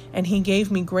me, and he gave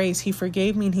me grace. He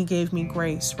forgave me, and he gave me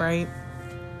grace, right?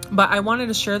 But I wanted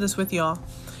to share this with y'all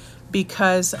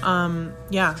because,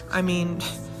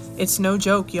 It's no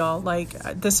joke, y'all. Like,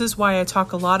 this is why I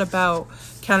talk a lot about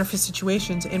counterfeit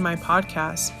situations in my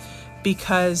podcast,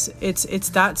 because it's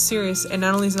that serious. And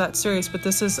not only is that serious, but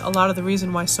this is a lot of the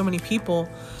reason why so many people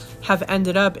have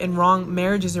ended up in wrong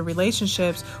marriages or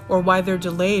relationships, or why they're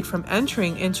delayed from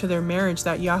entering into their marriage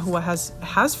that Yahuwah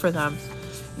has for them.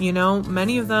 You know,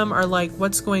 many of them are like,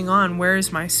 what's going on? Where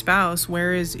is my spouse?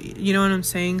 Where is, you know what I'm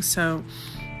saying? So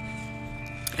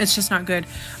it's just not good.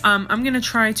 I'm going to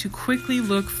try to quickly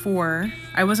look for,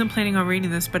 I wasn't planning on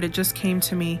reading this, but it just came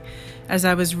to me as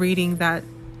I was reading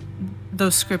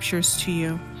those scriptures to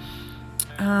you.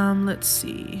 Let's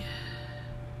see.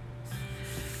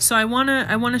 So I want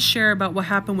to share about what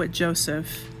happened with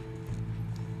Joseph.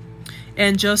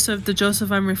 And Joseph, the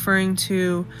Joseph I'm referring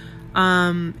to,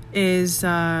 is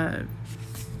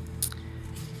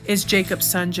Jacob's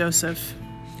son Joseph,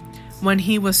 when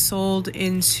he was sold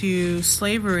into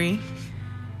slavery,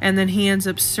 and then he ends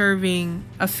up serving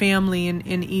a family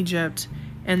in Egypt,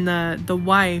 and the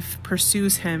wife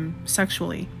pursues him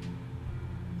sexually.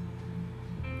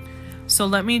 So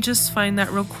let me just find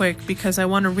that real quick, because I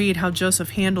want to read how Joseph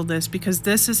handled this, because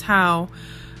this is how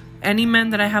any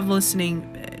men that I have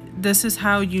listening, this is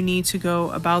how you need to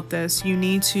go about this. You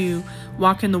need to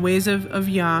walk in the ways of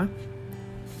Yah.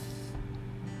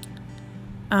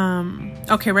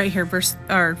 Okay, right here, verse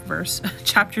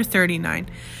chapter 39.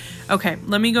 Okay,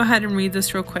 let me go ahead and read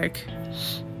this real quick.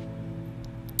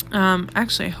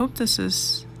 Actually, I hope this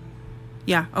is,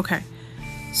 yeah, okay.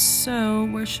 So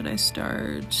where should I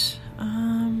start?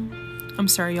 I'm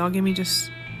sorry, y'all, give me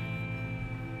just,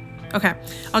 okay,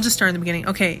 I'll just start in the beginning.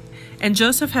 Okay. And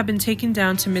Joseph had been taken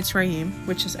down to Mitzrayim,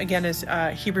 which is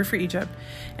Hebrew for Egypt.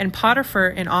 And Potiphar,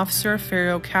 an officer of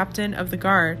Pharaoh, captain of the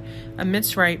guard, a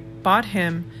Mitzrayite, bought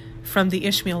him from the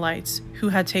Ishmaelites who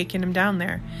had taken him down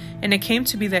there. And it came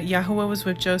to be that Yahuwah was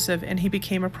with Joseph, and he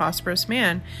became a prosperous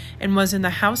man, and was in the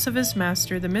house of his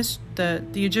master, the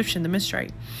Egyptian, the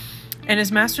Mitzrayite. And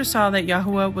his master saw that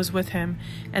Yahuwah was with him,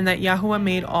 and that Yahuwah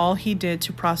made all he did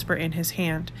to prosper in his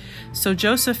hand. So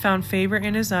Joseph found favor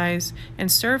in his eyes,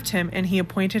 and served him, and he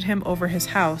appointed him over his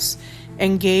house,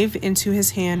 and gave into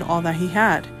his hand all that he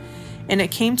had. And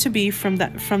it came to be from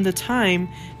the time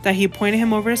that he appointed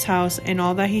him over his house and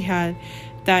all that he had,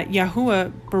 that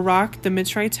Yahuwah barak the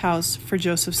Mitzrayite's house for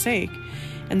Joseph's sake.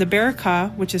 And the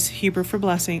barakah, which is Hebrew for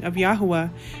blessing, of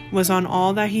Yahuwah, was on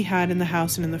all that he had in the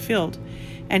house and in the field.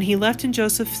 And he left in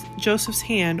Joseph's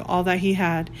hand all that he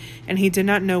had, and he did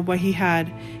not know what he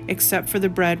had, except for the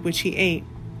bread which he ate.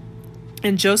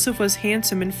 And Joseph was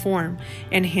handsome in form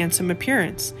and handsome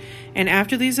appearance. And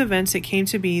after these events it came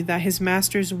to be that his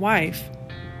master's wife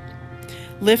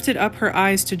lifted up her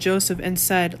eyes to Joseph and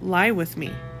said, "Lie with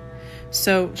me."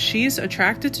 So she's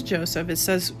attracted to Joseph. It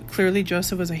says clearly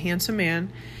Joseph was a handsome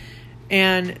man,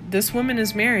 and this woman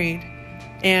is married.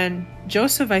 And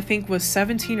Joseph, I think, was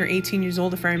 17 or 18 years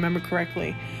old, if I remember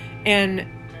correctly. And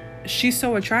she's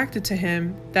so attracted to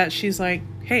him that she's like,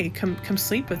 "Hey, come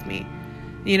sleep with me."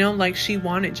 You know, like, she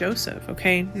wanted Joseph,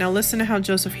 okay? Now listen to how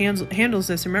Joseph handles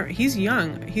this. Remember, he's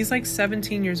young. He's like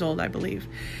 17 years old, I believe.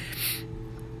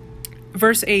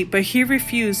 Verse 8, but he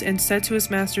refused and said to his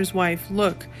master's wife,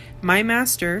 "Look, my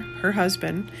master," her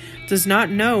husband, "does not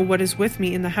know what is with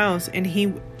me in the house, and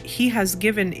he has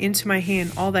given into my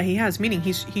hand all that he has," meaning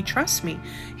he trusts me.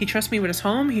 He trusts me with his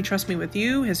home. He trusts me with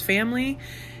you, his family.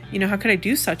 You know, how could I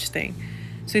do such thing?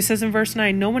 So he says in verse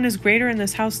 9, "No one is greater in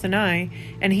this house than I,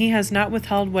 and he has not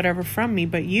withheld whatever from me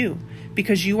but you,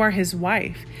 because you are his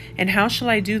wife. And how shall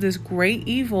I do this great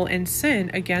evil and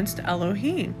sin against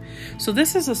Elohim?" So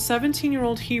this is a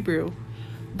 17-year-old Hebrew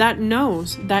that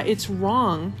knows that it's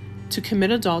wrong to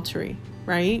commit adultery,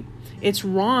 right? It's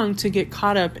wrong to get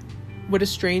caught up with a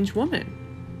strange woman,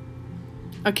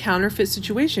 a counterfeit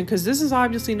situation, because this is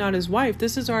obviously not his wife.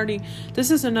 This is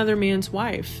another man's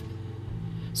wife.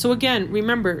 So again,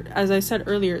 remember, as I said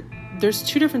earlier, there's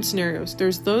two different scenarios.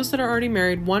 There's those that are already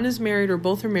married, one is married or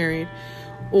both are married,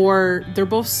 or they're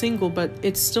both single, but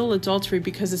it's still adultery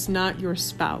because it's not your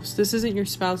spouse. This isn't your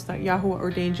spouse that Yahuwah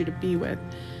ordained you to be with,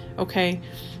 okay?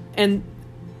 And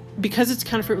because it's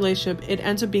counterfeit relationship, it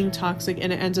ends up being toxic,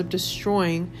 and it ends up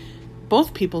destroying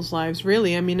both people's lives,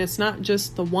 really. I mean, it's not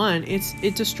just the one,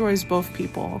 it destroys both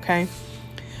people, okay?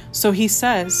 So he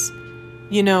says,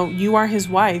 you know, "You are his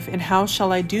wife, and how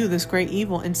shall I do this great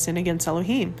evil and sin against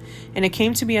Elohim?" And it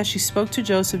came to be, as she spoke to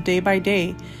Joseph day by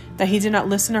day, that he did not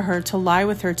listen to her, to lie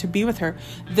with her, to be with her.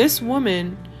 This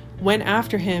woman went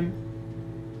after him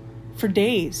for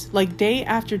days, like day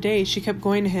after day. She kept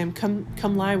going to him,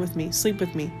 come lie with me, sleep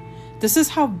with me. This is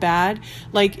how bad,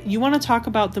 like, you want to talk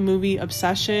about the movie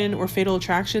Obsession or Fatal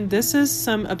Attraction? This is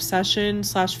some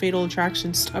obsession/fatal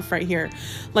attraction stuff right here.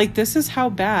 Like, this is how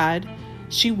bad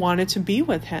she wanted to be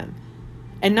with him.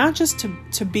 And not just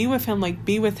to be with him,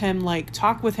 like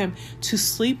talk with him, to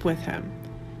sleep with him,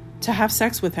 to have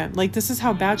sex with him. Like, this is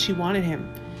how bad she wanted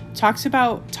him. Talk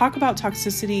about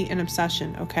toxicity and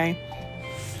obsession, okay?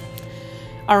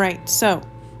 All right, so,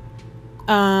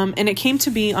 and it came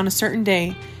to be on a certain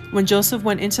day when Joseph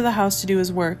went into the house to do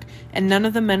his work, and none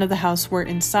of the men of the house were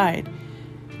inside,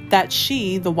 that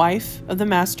she, the wife of the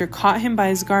master, caught him by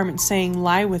his garment, saying,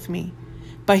 "Lie with me."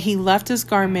 But he left his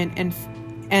garment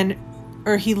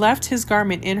he left his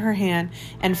garment in her hand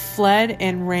and fled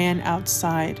and ran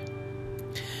outside.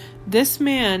 This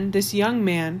young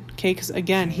man, okay, because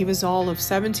again, he was all of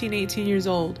 17, 18 years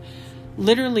old,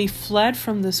 literally fled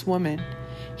from this woman.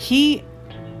 He,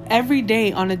 every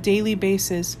day on a daily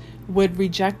basis, would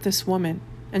reject this woman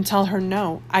and tell her,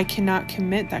 no, I cannot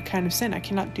commit that kind of sin. I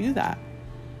cannot do that.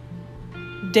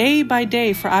 Day by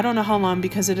day for I don't know how long,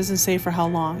 because it doesn't say for how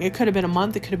long. It could have been a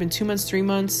month. It could have been 2 months, 3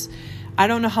 months. I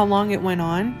don't know how long it went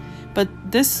on, but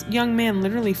this young man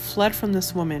literally fled from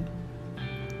this woman.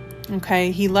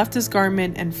 Okay, he left his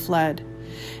garment and fled.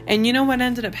 And you know what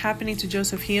ended up happening to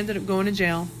Joseph? He ended up going to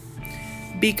jail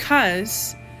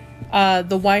because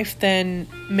the wife then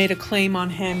made a claim on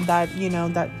him that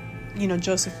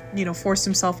Joseph, forced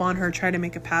himself on her, tried to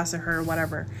make a pass at her or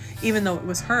whatever, even though it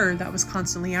was her that was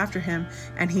constantly after him,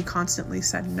 and he constantly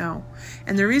said no.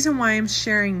 And the reason why I'm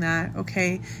sharing that,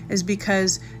 okay, is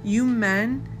because you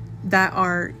men that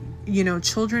are,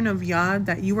 children of Yah,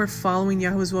 that you are following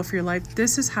Yahweh's will for your life,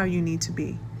 this is how you need to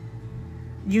be.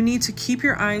 You need to keep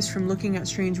your eyes from looking at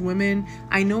strange women.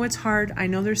 I know it's hard. I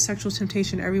know there's sexual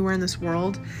temptation everywhere in this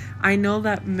world. I know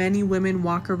that many women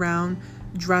walk around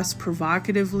dressed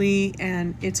provocatively,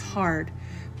 and it's hard.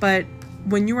 But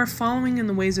when you are following in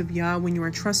the ways of Yah, when you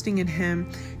are trusting in Him,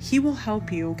 He will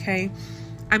help you, okay?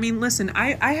 I mean, listen,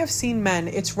 I have seen men,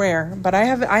 it's rare, but I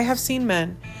have seen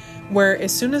men where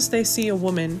as soon as they see a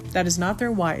woman that is not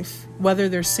their wife, whether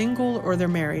they're single or they're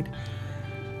married,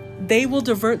 they will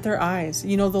divert their eyes.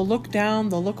 They'll look down,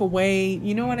 they'll look away.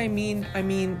 You know what I mean? I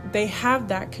mean, they have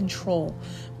that control.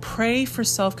 Pray for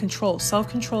self-control.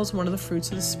 Self-control is one of the fruits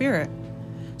of the Spirit.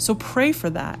 So pray for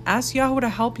that. Ask Yahweh to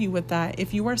help you with that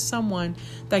if you are someone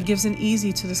that gives an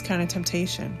easy to this kind of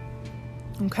temptation.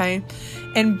 Okay?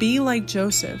 And be like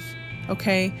Joseph.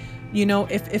 Okay?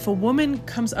 If a woman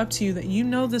comes up to you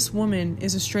that this woman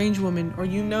is a strange woman, or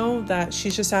that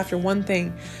she's just after one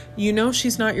thing,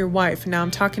 she's not your wife. Now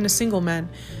I'm talking to single men.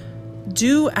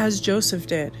 Do as Joseph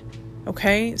did.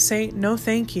 Okay? Say, no,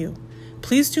 thank you.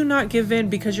 Please do not give in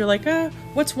because you're like,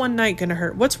 what's one night going to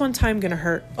hurt? What's one time going to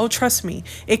hurt? Oh, trust me,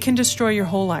 it can destroy your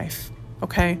whole life.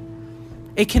 Okay?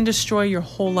 It can destroy your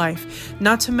whole life.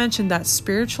 Not to mention that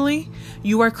spiritually,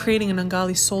 you are creating an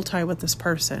ungodly soul tie with this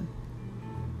person.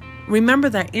 Remember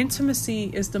that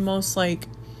intimacy is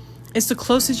it's the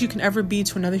closest you can ever be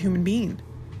to another human being.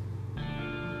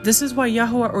 This is why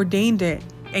Yahweh ordained it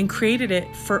and created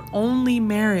it for only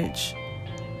marriage.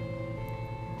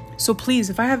 So please,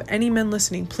 if I have any men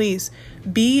listening, please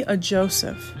be a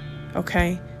Joseph,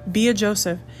 okay? Be a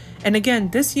Joseph. And again,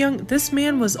 this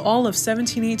man was all of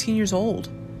 17, 18 years old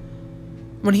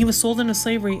when he was sold into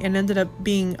slavery and ended up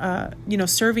being,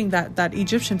 serving that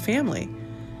Egyptian family.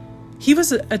 He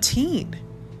was a teen.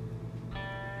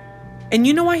 And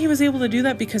you know why he was able to do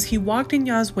that? Because he walked in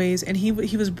Yah's ways, and he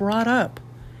was brought up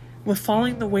with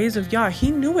following the ways of Yah.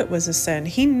 He knew it was a sin.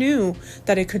 He knew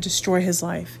that it could destroy his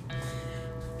life.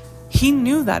 He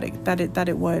knew that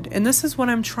it would. And this is what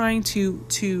I'm trying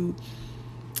to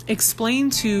explain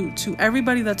to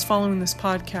everybody that's following this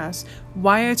podcast,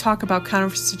 why I talk about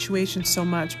counterfeit situations so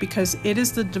much, because it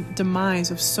is the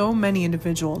demise of so many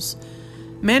individuals,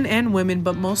 men and women,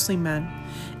 but mostly men.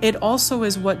 It also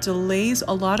is what delays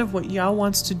a lot of what Yah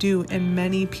wants to do in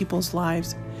many people's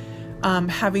lives,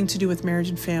 having to do with marriage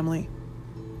and family.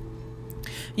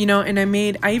 And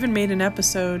I even made an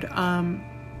episode,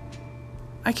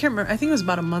 I can't remember. I think it was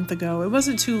about a month ago. It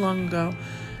wasn't too long ago.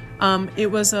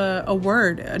 It was a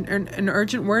word, an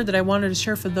urgent word that I wanted to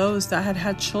share for those that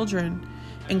had children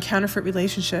in counterfeit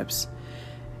relationships.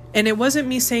 And it wasn't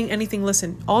me saying anything.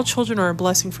 Listen, all children are a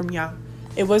blessing from Yah.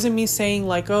 It wasn't me saying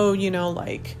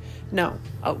no.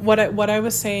 What I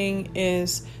was saying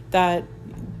is that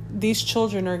these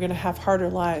children are going to have harder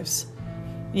lives.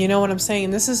 You know what I'm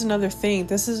saying? This is another thing.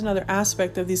 This is another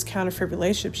aspect of these counterfeit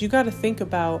relationships. You got to think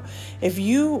about, if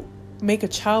you make a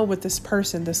child with this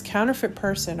person, this counterfeit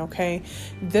person, okay?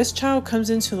 This child comes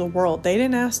into the world. They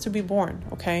didn't ask to be born,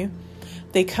 okay?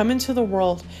 they come into the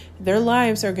world, their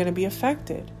lives are going to be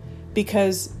affected,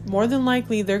 because more than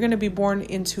likely they're going to be born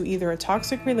into either a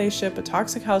toxic relationship, a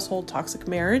toxic household, toxic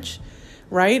marriage,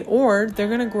 right? Or they're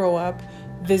going to grow up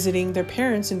visiting their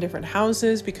parents in different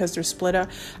houses because they're split up.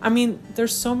 I mean,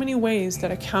 there's so many ways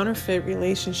that a counterfeit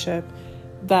relationship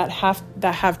that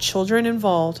have children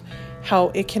involved, how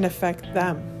it can affect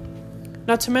them.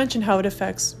 Not to mention how it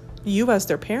affects you as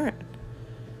their parent.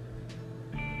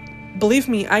 Believe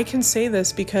me, I can say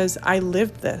this because I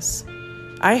lived this.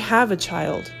 I have a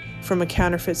child from a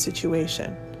counterfeit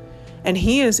situation, and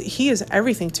he is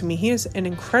everything to me. He is an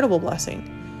incredible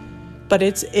blessing. But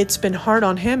it's been hard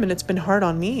on him, and it's been hard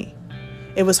on me.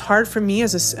 It was hard for me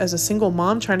as a single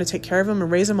mom trying to take care of him and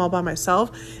raise him all by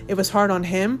myself. It was hard on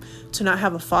him to not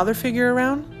have a father figure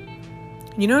around.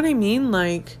 You know what I mean?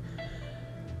 Like,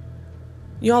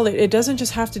 y'all, it doesn't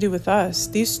just have to do with us.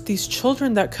 These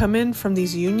children that come in from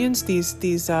these unions,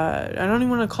 these I don't even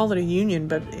want to call it a union,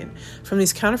 but from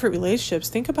these counterfeit relationships,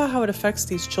 think about how it affects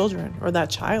these children or that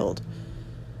child.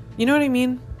 You know what I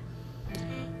mean?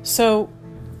 So,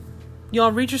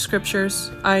 y'all, read your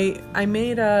scriptures. I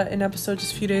made an episode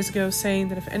just a few days ago saying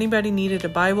that if anybody needed a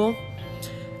Bible,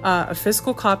 a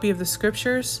physical copy of the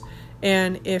scriptures,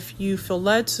 and if you feel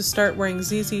led to start wearing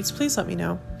ZZs, please let me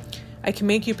know. I can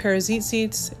make you a pair of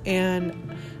ZZs,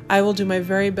 and I will do my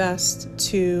very best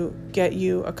to get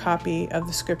you a copy of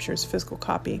the scriptures, physical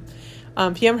copy.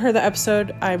 If you haven't heard the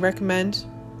episode, I recommend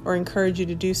or encourage you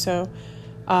to do so.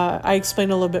 I explain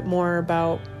a little bit more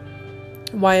about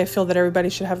why I feel that everybody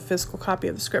should have a physical copy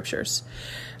of the scriptures.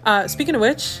 Speaking of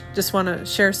which, just want to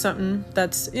share something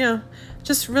that's,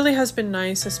 just really has been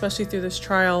nice, especially through this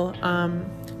trial.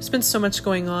 There's been so much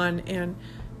going on, and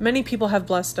many people have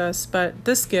blessed us, but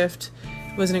this gift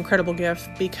was an incredible gift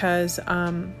because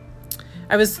I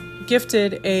was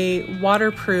gifted a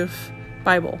waterproof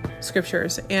Bible,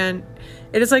 scriptures, and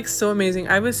it is like so amazing.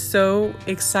 I was so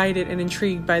excited and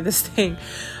intrigued by this thing.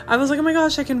 I was like, oh my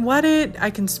gosh, I can wet it. I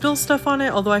can spill stuff on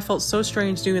it. Although I felt so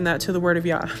strange doing that to the word of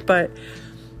Yah. But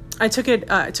I took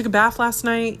a bath last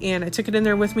night, and I took it in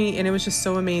there with me, and it was just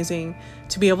so amazing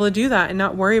to be able to do that and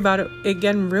not worry about it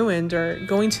getting ruined or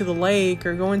going to the lake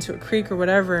or going to a creek or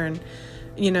whatever. And,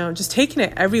 just taking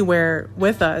it everywhere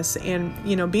with us, and,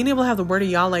 being able to have the word of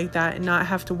Yah like that and not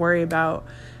have to worry about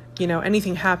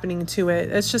anything happening to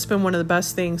it. It's just been one of the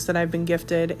best things that I've been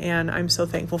gifted, and I'm so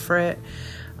thankful for it.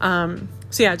 So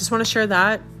yeah, I just want to share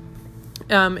that.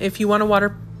 If you want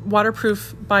a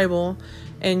waterproof Bible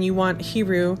and you want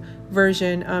Hebrew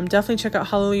version, definitely check out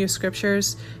Hallelujah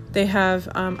Scriptures. They have,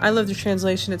 I love the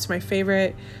translation. It's my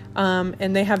favorite.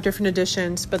 And they have different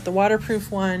editions, but the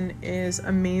waterproof one is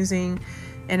amazing.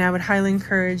 And I would highly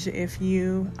encourage, if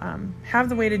you have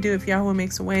the way to do it, if Yahweh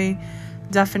makes a way,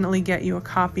 definitely get you a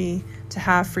copy to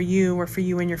have for you or for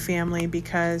you and your family,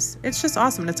 because it's just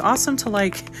awesome. It's awesome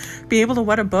to be able to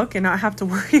wet a book and not have to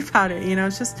worry about it.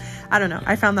 It's just, I don't know.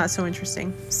 I found that so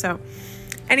interesting. So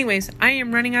anyways, I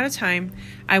am running out of time.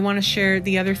 I want to share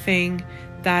the other thing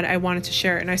that I wanted to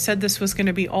share. And I said this was going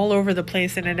to be all over the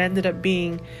place, and it ended up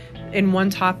being in one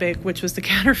topic, which was the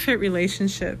counterfeit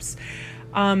relationships.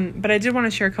 But I did want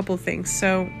to share a couple of things.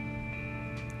 So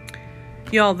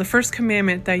y'all, the first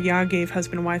commandment that Yah gave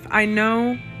husband and wife, I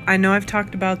know I've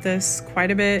talked about this quite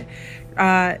a bit.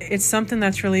 It's something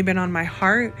that's really been on my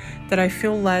heart that I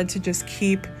feel led to just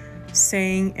keep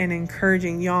saying and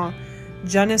encouraging y'all.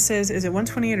 Genesis, is it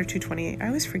 128 or 228? I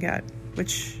always forget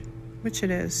which it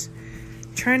is.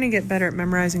 I'm trying to get better at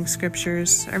memorizing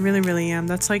scriptures. I really, really am.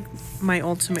 That's like my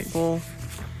ultimate goal.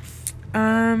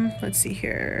 Let's see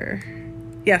here.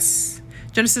 Yes,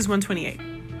 Genesis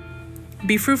 128.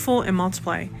 Be fruitful and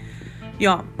multiply.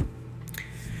 Y'all,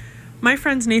 my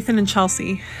friends Nathan and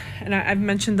Chelsea, and I've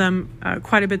mentioned them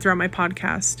quite a bit throughout my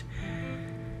podcast,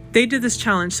 they did this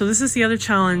challenge. So this is the other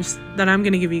challenge that I'm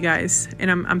going to give you guys,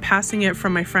 and I'm passing it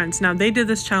from my friends. Now, they did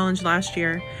this challenge last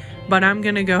year, but I'm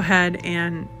going to go ahead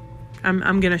and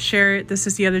I'm going to share it. This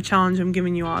is the other challenge I'm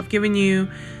giving you all. I've given you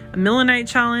a Milanite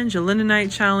challenge, a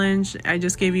Lindenite challenge. I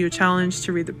just gave you a challenge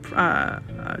to read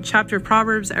the chapter of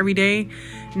Proverbs every day.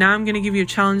 Now I'm going to give you a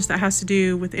challenge that has to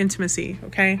do with intimacy,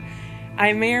 okay?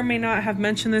 I may or may not have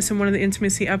mentioned this in one of the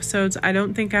intimacy episodes. I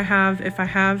don't think I have. If I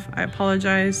have, I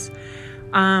apologize.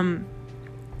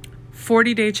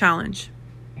 40-day challenge,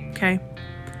 okay?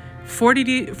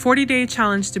 40-day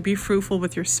challenge to be fruitful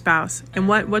with your spouse. And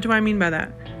what do I mean by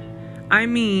that? I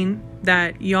mean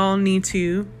that y'all need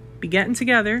to be getting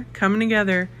together, coming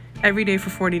together every day for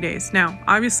 40 days. Now,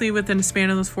 obviously, within the span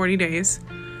of those 40 days,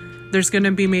 there's going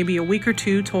to be maybe a week or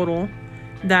two total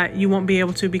that you won't be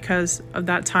able to because of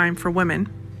that time for women.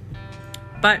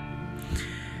 But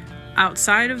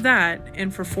Outside of that,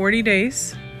 and for 40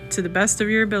 days, to the best of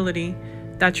your ability,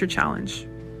 that's your challenge.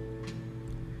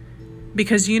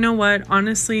 Because you know what?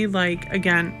 Honestly, like,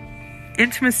 again,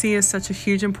 intimacy is such a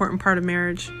huge, important part of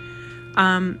marriage.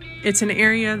 It's an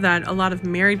area that a lot of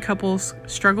married couples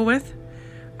struggle with.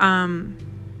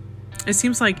 It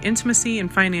seems like intimacy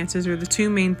and finances are the two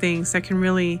main things that can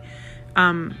really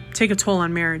take a toll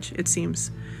on marriage, it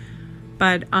seems.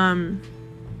 But,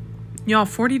 y'all,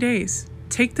 40 days.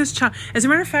 Take this challenge. As a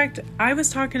matter of fact, I was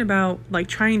talking about like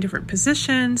trying different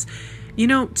positions. You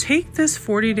know, take this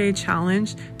 40-day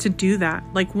challenge to do that.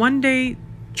 Like one day,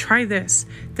 try this.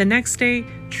 The next day,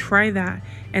 try that.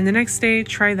 And the next day,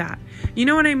 try that. You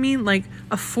know what I mean? Like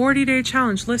a 40-day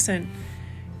challenge. Listen,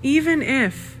 even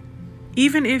if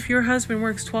your husband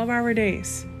works 12-hour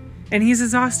days and he's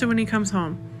exhausted when he comes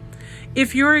home,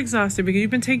 if you're exhausted because you've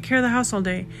been taking care of the house all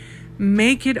day,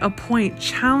 make it a point.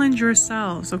 Challenge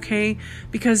yourselves, okay?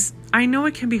 Because I know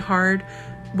it can be hard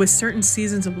with certain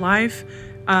seasons of life.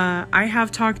 I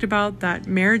have talked about that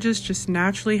marriages just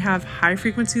naturally have high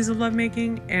frequencies of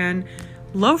lovemaking and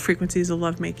low frequencies of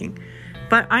lovemaking.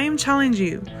 But I am challenging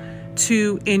you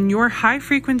to, in your high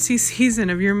frequency season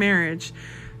of your marriage,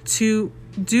 to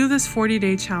do this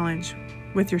 40-day challenge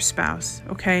with your spouse,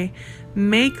 okay?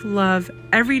 Make love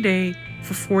every day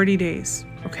for 40 days.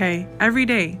 Okay, every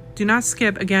day. Do not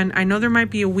skip. Again, I know there might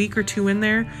be a week or two in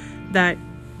there that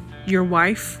your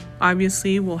wife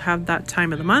obviously will have that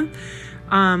time of the month,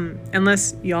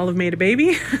 unless y'all have made a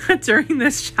baby during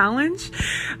this challenge,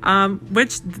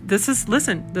 which this is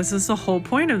the whole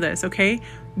point of this, okay?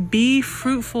 Be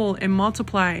fruitful and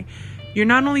multiply. You're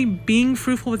not only being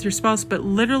fruitful with your spouse, but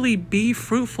literally be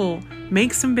fruitful.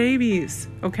 Make some babies,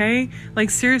 okay?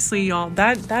 Like seriously, y'all,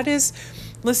 that is...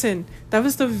 Listen, that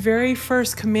was the very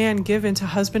first command given to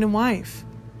husband and wife.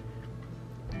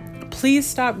 Please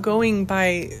stop going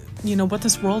by, what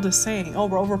this world is saying. Oh,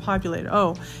 we're overpopulated.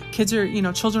 Oh, kids are,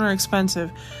 children are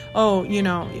expensive. Oh,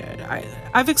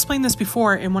 I've explained this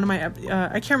before in one of my,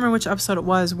 I can't remember which episode it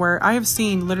was, where I have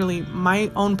seen literally my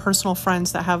own personal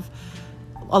friends that have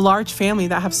a large family,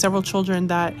 that have several children,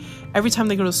 that every time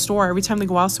they go to the store, every time they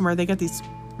go out somewhere, they get these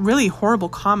really horrible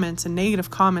comments and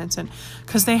negative comments, and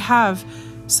because they have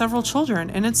several children.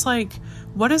 And it's like,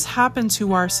 what has happened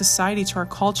to our society, to our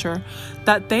culture,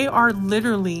 that they are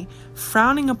literally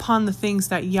frowning upon the things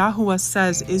that Yahuwah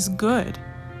says is good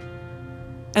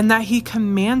and that he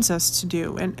commands us to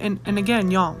do. And again,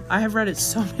 y'all, I have read it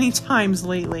so many times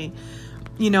lately.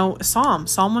 Psalm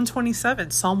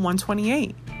 127, Psalm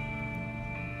 128.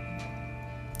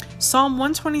 Psalm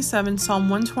 127, Psalm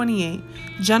 128,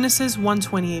 Genesis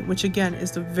 1:28, which again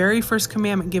is the very first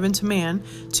commandment given to man,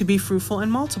 to be fruitful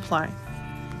and multiply.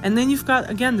 And then you've got,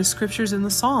 again, the scriptures in the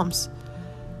Psalms.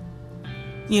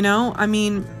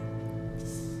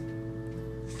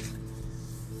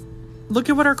 Look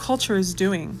at what our culture is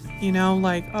doing.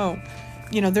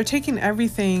 They're taking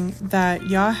everything that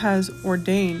Yah has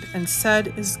ordained and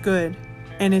said is good,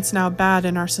 and it's now bad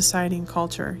in our society and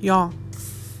culture. Y'all,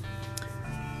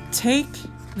 take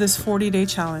this 40-day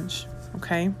challenge,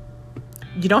 okay?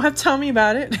 You don't have to tell me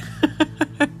about it.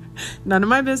 None of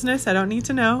my business. I don't need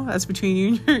to know. That's between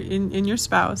you and your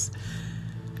spouse.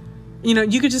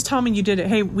 You could just tell me you did it.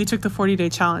 Hey, we took the 40-day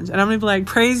challenge. And I'm going to be like,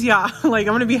 praise Yah. Like,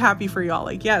 I'm going to be happy for y'all.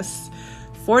 Like, yes,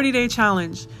 40-day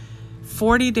challenge.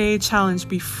 40-day challenge.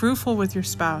 Be fruitful with your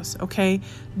spouse, okay?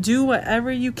 Do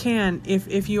whatever you can.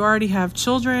 If you already have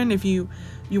children, if you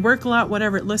work a lot,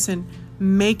 whatever. Listen,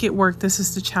 make it work. This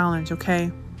is the challenge,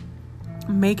 okay?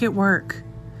 Make it work.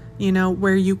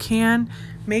 Where you can,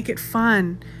 make it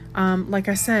fun. Like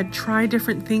I said, try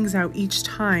different things out each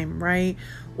time, right?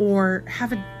 Or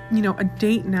have a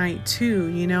date night too,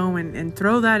 and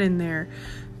throw that in there.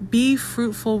 Be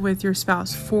fruitful with your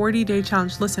spouse. 40-day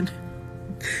challenge. Listen,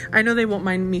 I know they won't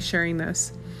mind me sharing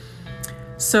this.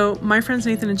 So my friends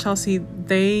Nathan and Chelsea,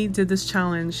 they did this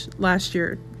challenge last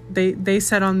year. They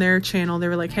said on their channel, they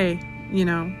were like, hey,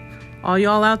 all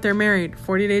y'all out there married,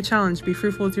 40-day challenge, be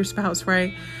fruitful with your spouse,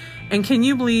 right? And can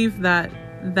you believe that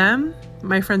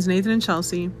my friends Nathan and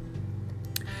Chelsea,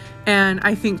 and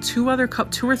I think two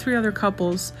or three other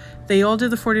couples, they all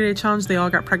did the 40-day challenge. They all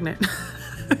got pregnant.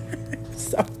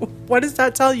 So what does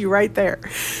that tell you right there?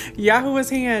 Yahuwah's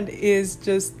hand is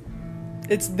just,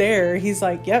 it's there. He's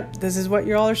like, yep, this is what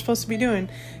you all are supposed to be doing.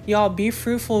 Y'all, be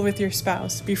fruitful with your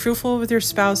spouse. Be fruitful with your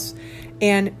spouse,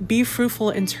 and be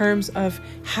fruitful in terms of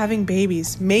having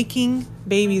babies, making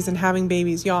babies and having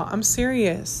babies. Y'all, I'm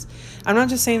serious. I'm not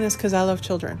just saying this because I love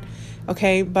children,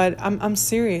 okay? But I'm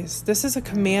serious. This is a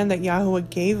command that Yahuwah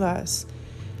gave us.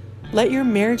 Let your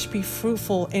marriage be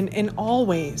fruitful in all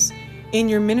ways. in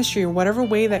your ministry or whatever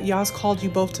way that Yah's called you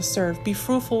both to serve. Be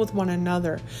fruitful with one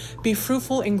another. Be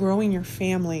fruitful in growing your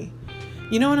family.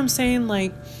 You know what I'm saying?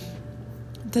 Like,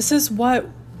 this is what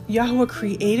Yahweh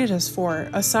created us for.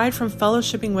 Aside from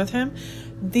fellowshipping with him,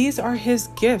 these are his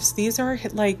gifts. These are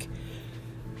like,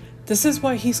 this is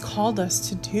what he's called us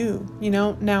to do. You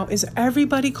know, now, is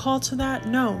everybody called to that?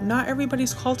 No, not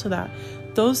everybody's called to that.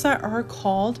 Those that are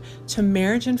called to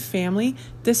marriage and family,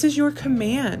 this is your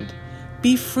command.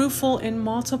 Be fruitful and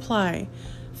multiply.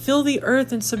 Fill the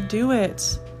earth and subdue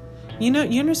it. You know,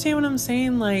 you understand what I'm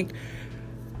saying? Like,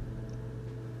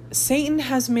 Satan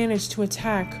has managed to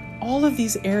attack all of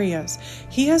these areas.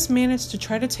 He has managed to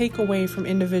try to take away from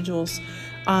individuals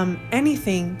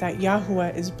anything that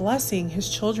Yahuwah is blessing his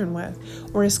children with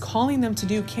or is calling them to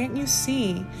do. Can't you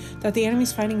see that the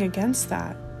enemy's fighting against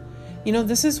that? You know,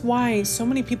 this is why so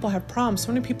many people have problems.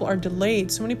 So many people are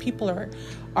delayed. So many people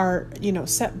are, you know,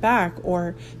 set back,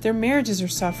 or their marriages are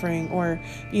suffering, or,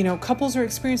 you know, couples are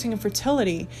experiencing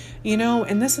infertility, you know,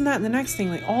 and this and that and the next thing.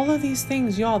 Like, all of these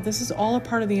things, y'all, this is all a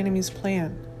part of the enemy's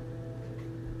plan.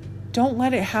 Don't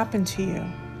let it happen to you.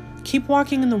 Keep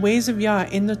walking in the ways of Yah,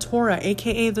 in the Torah,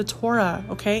 aka the Torah,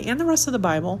 okay? And the rest of the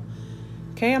Bible,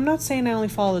 okay? I'm not saying I only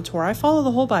follow the Torah. I follow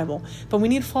the whole Bible, but we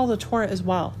need to follow the Torah as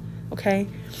well, okay?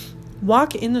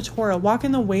 Walk in the Torah. Walk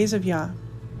in the ways of Yah.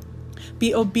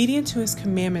 Be obedient to his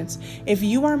commandments. If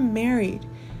you are married,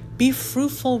 be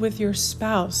fruitful with your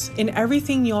spouse in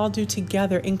everything you all do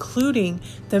together, including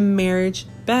the marriage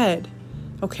bed,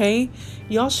 okay?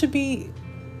 Y'all should be,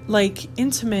 like,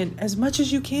 intimate as much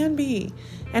as you can be.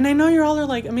 And I know you're all are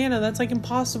like, Amanda, that's like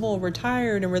impossible. We're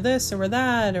tired and we're this and we're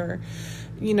that, or,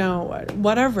 you know,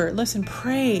 whatever. Listen,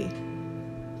 pray.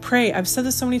 Pray. I've said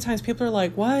this so many times. People are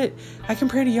like, what? I can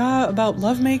pray to Yah about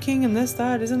lovemaking and this,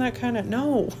 that. Isn't that kind of...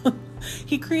 No.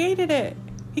 He created it.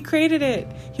 He created it.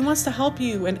 He wants to help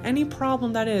you in any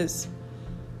problem that is,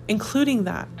 including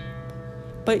that.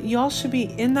 But y'all should be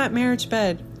in that marriage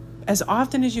bed as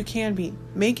often as you can be,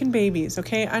 making babies,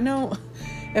 okay? I know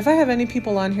if I have any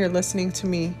people on here listening to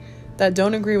me that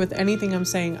don't agree with anything I'm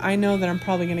saying, I know that I'm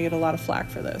probably going to get a lot of flack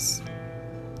for this.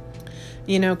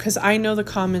 You know, because I know the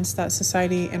comments that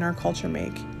society and our culture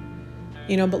make.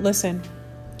 You know, but listen,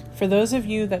 for those of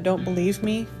you that don't believe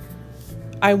me,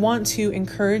 I want to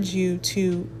encourage you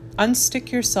to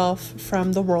unstick yourself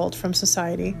from the world, from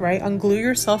society, right? Unglue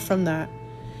yourself from that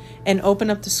and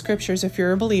open up the scriptures if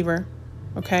you're a believer,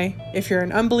 okay? If you're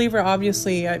an unbeliever,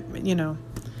 obviously, I'm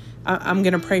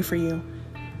going to pray for you.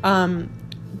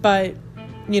 But,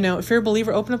 you know, if you're a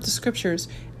believer, open up the scriptures.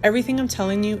 Everything I'm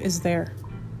telling you is there.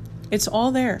 It's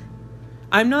all there.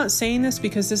 I'm not saying this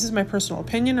because this is my personal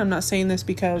opinion. I'm not saying this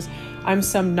because I'm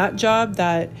some nut job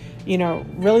that, you know,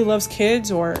 really loves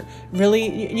kids or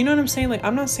really, you know what I'm saying? Like,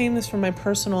 I'm not saying this from my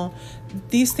personal,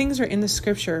 these things are in the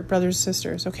scripture, brothers and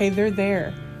sisters, okay? They're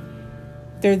there.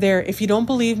 They're there. If you don't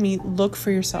believe me, look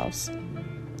for yourselves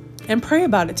and pray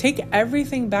about it. Take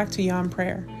everything back to Yah in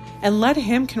prayer and let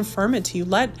him confirm it to you.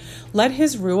 Let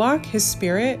his Ruach, his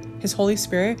spirit, his Holy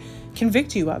Spirit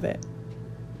convict you of it.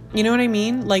 You know what I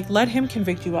mean? Like, let him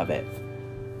convict you of it.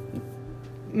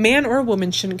 Man or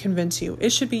woman shouldn't convince you. It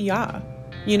should be Yah.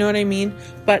 You know what I mean?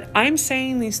 But I'm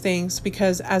saying these things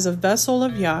because as a vessel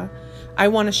of Yah, I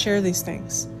want to share these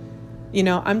things. You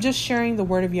know, I'm just sharing the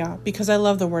word of Yah because I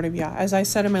love the word of Yah. As I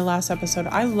said in my last episode,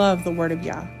 I love the word of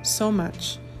Yah so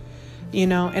much. You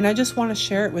know, and I just want to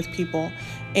share it with people.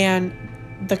 And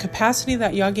the capacity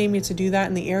that Yah gave me to do that,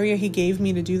 and the area he gave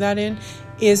me to do that in,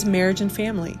 is marriage and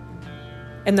family.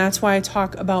 And that's why I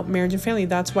talk about marriage and family.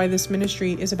 That's why this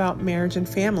ministry is about marriage and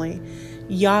family.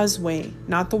 Yah's way,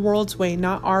 not the world's way,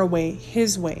 not our way,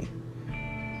 his way.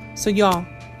 So y'all,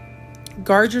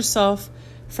 guard yourself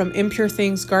from impure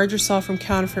things. Guard yourself from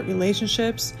counterfeit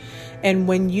relationships. And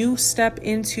when you step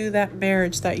into that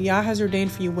marriage that Yah has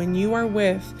ordained for you, when you are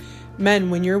with men,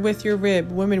 when you're with your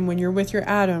rib, women, when you're with your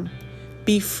Adam,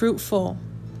 be fruitful.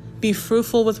 Be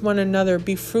fruitful with one another.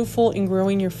 Be fruitful in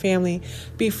growing your family.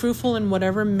 Be fruitful in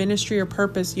whatever ministry or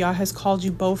purpose Yah has called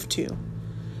you both to.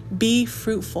 Be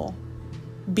fruitful.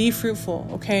 Be fruitful,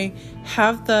 okay?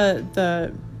 Have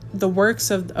the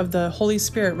works of the Holy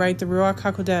Spirit, right? The Ruach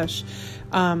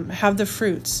HaKodesh. Have the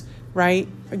fruits, right?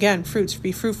 Again, fruits.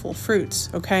 Be fruitful. Fruits,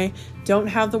 okay? Don't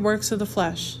have the works of the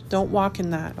flesh. Don't walk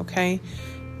in that, okay?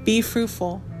 Be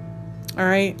fruitful. All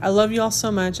right. I love you all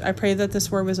so much. I pray that this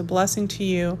word was a blessing to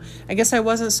you. I guess I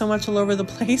wasn't so much all over the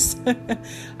place.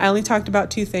 I only talked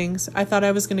about 2 things. I thought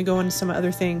I was going to go into some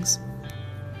other things.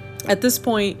 At this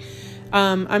point,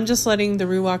 I'm just letting the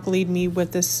Ruach lead me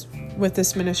with this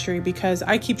ministry because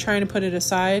I keep trying to put it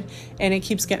aside and it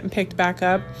keeps getting picked back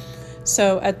up.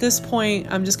 So at this point,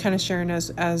 I'm just kind of sharing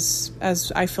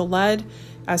as I feel led,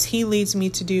 as he leads me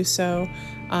to do so.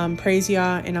 Praise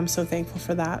Yah, and I'm so thankful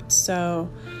for that. So,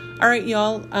 all right,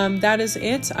 y'all, that is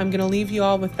it. I'm going to leave you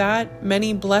all with that.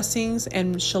 Many blessings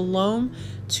and shalom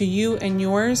to you and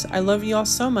yours. I love you all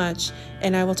so much,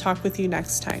 and I will talk with you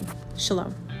next time.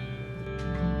 Shalom.